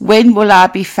Bros, When Will I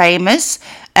Be Famous,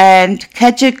 and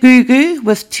Kajagoogoo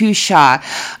with Too Shy.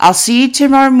 I'll see you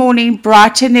tomorrow morning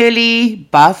bright and early.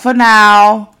 Bye for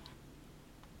now.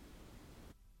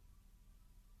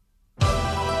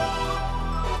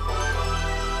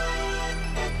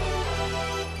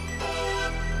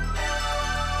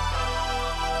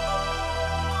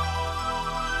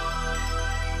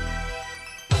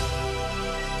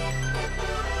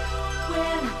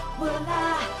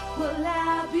 Will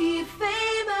I be famous?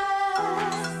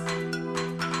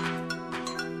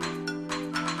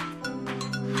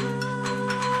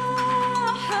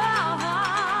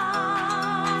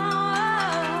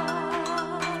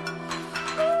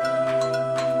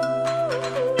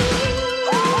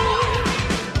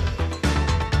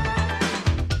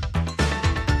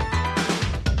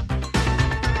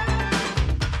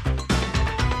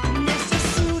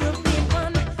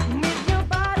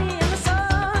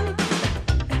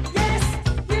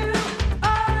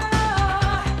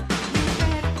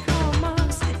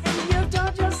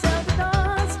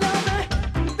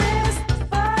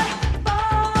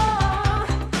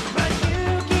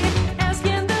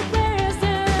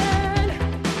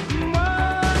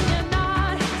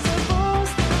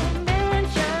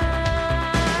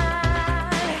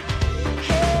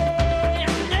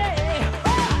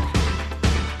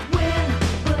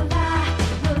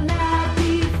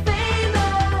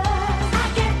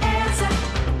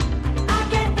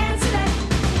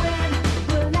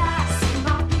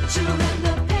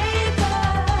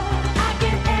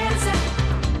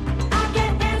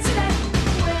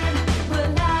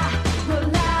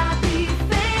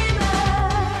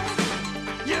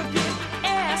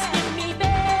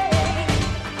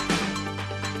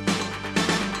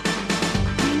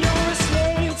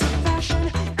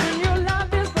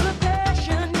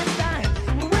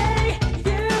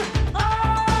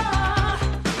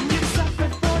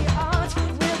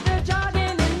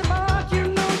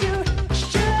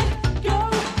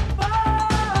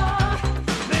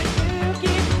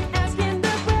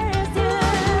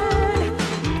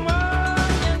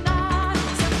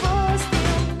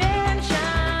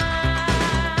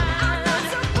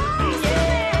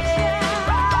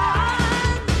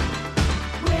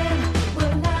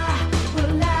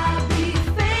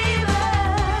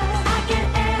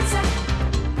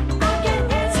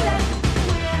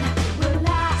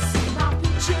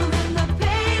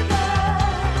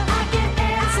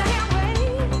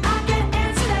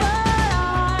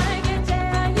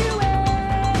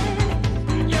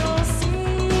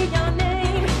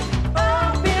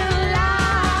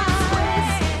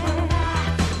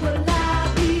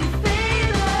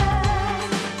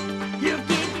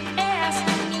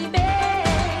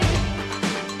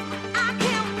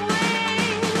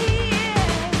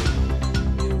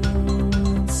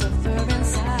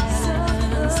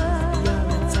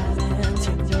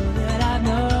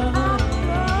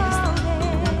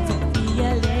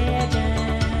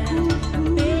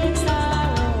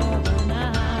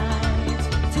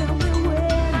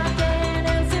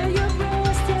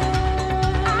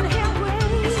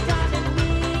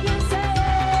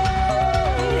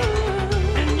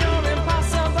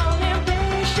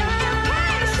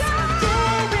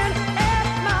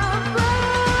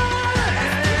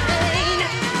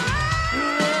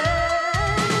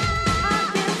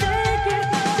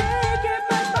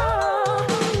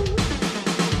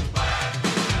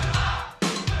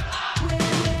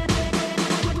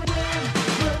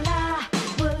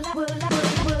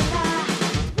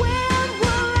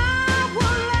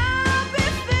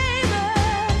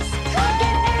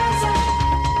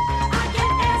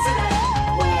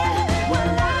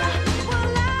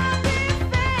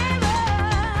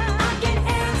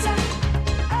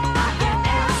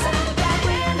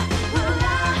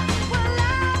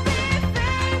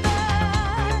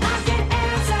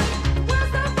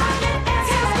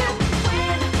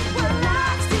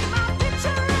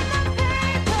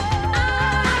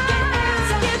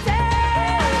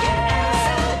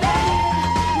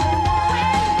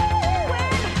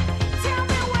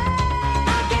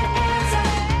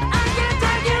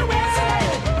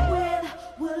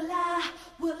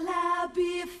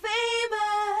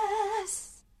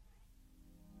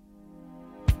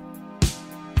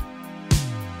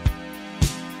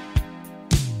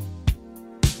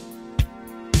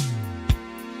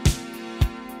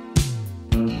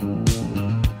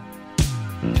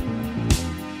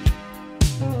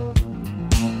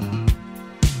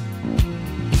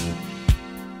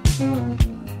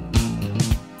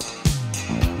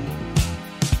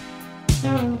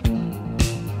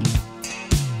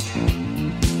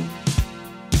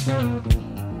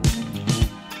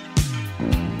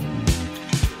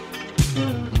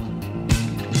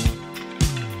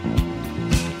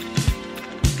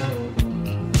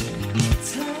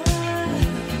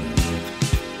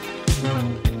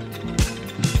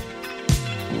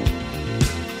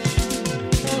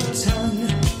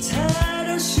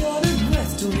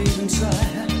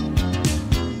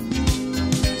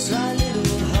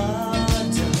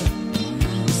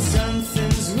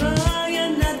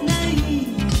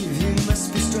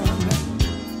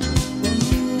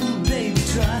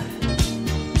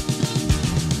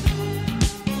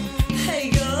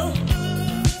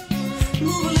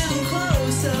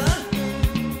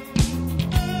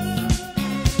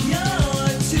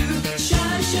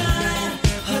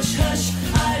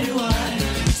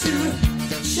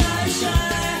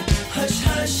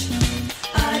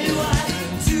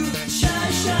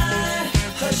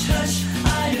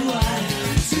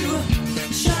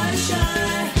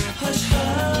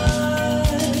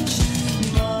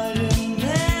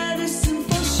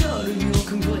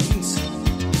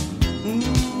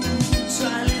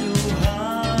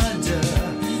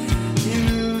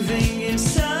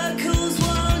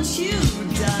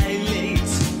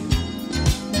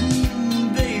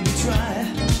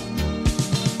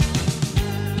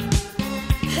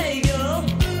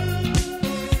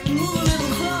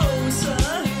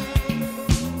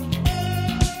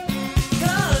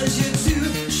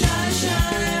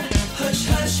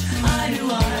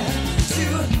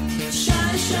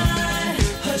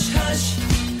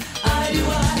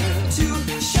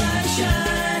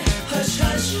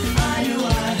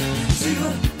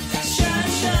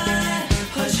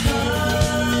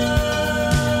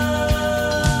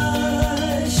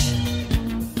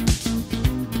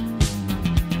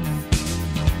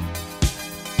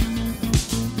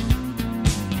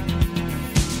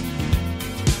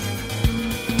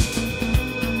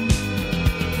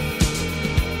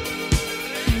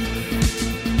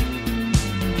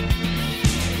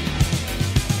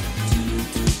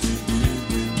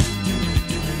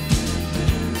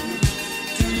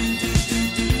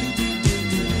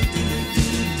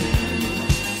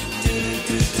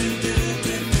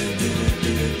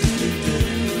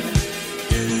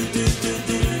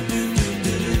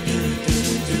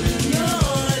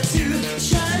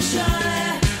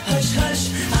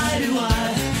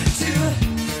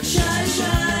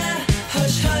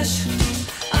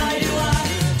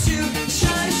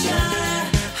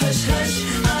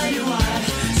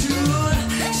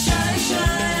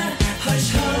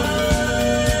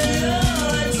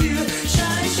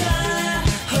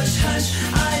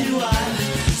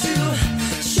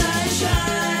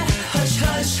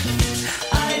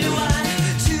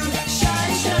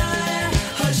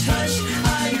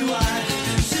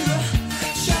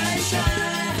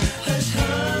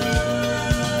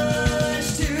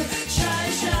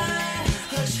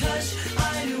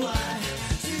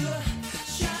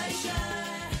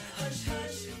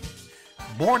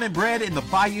 Born and bred in the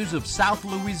bayous of South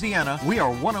Louisiana, we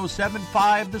are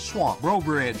 107.5 The Swamp, Breaux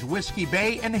Bridge, Whiskey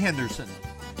Bay, and Henderson.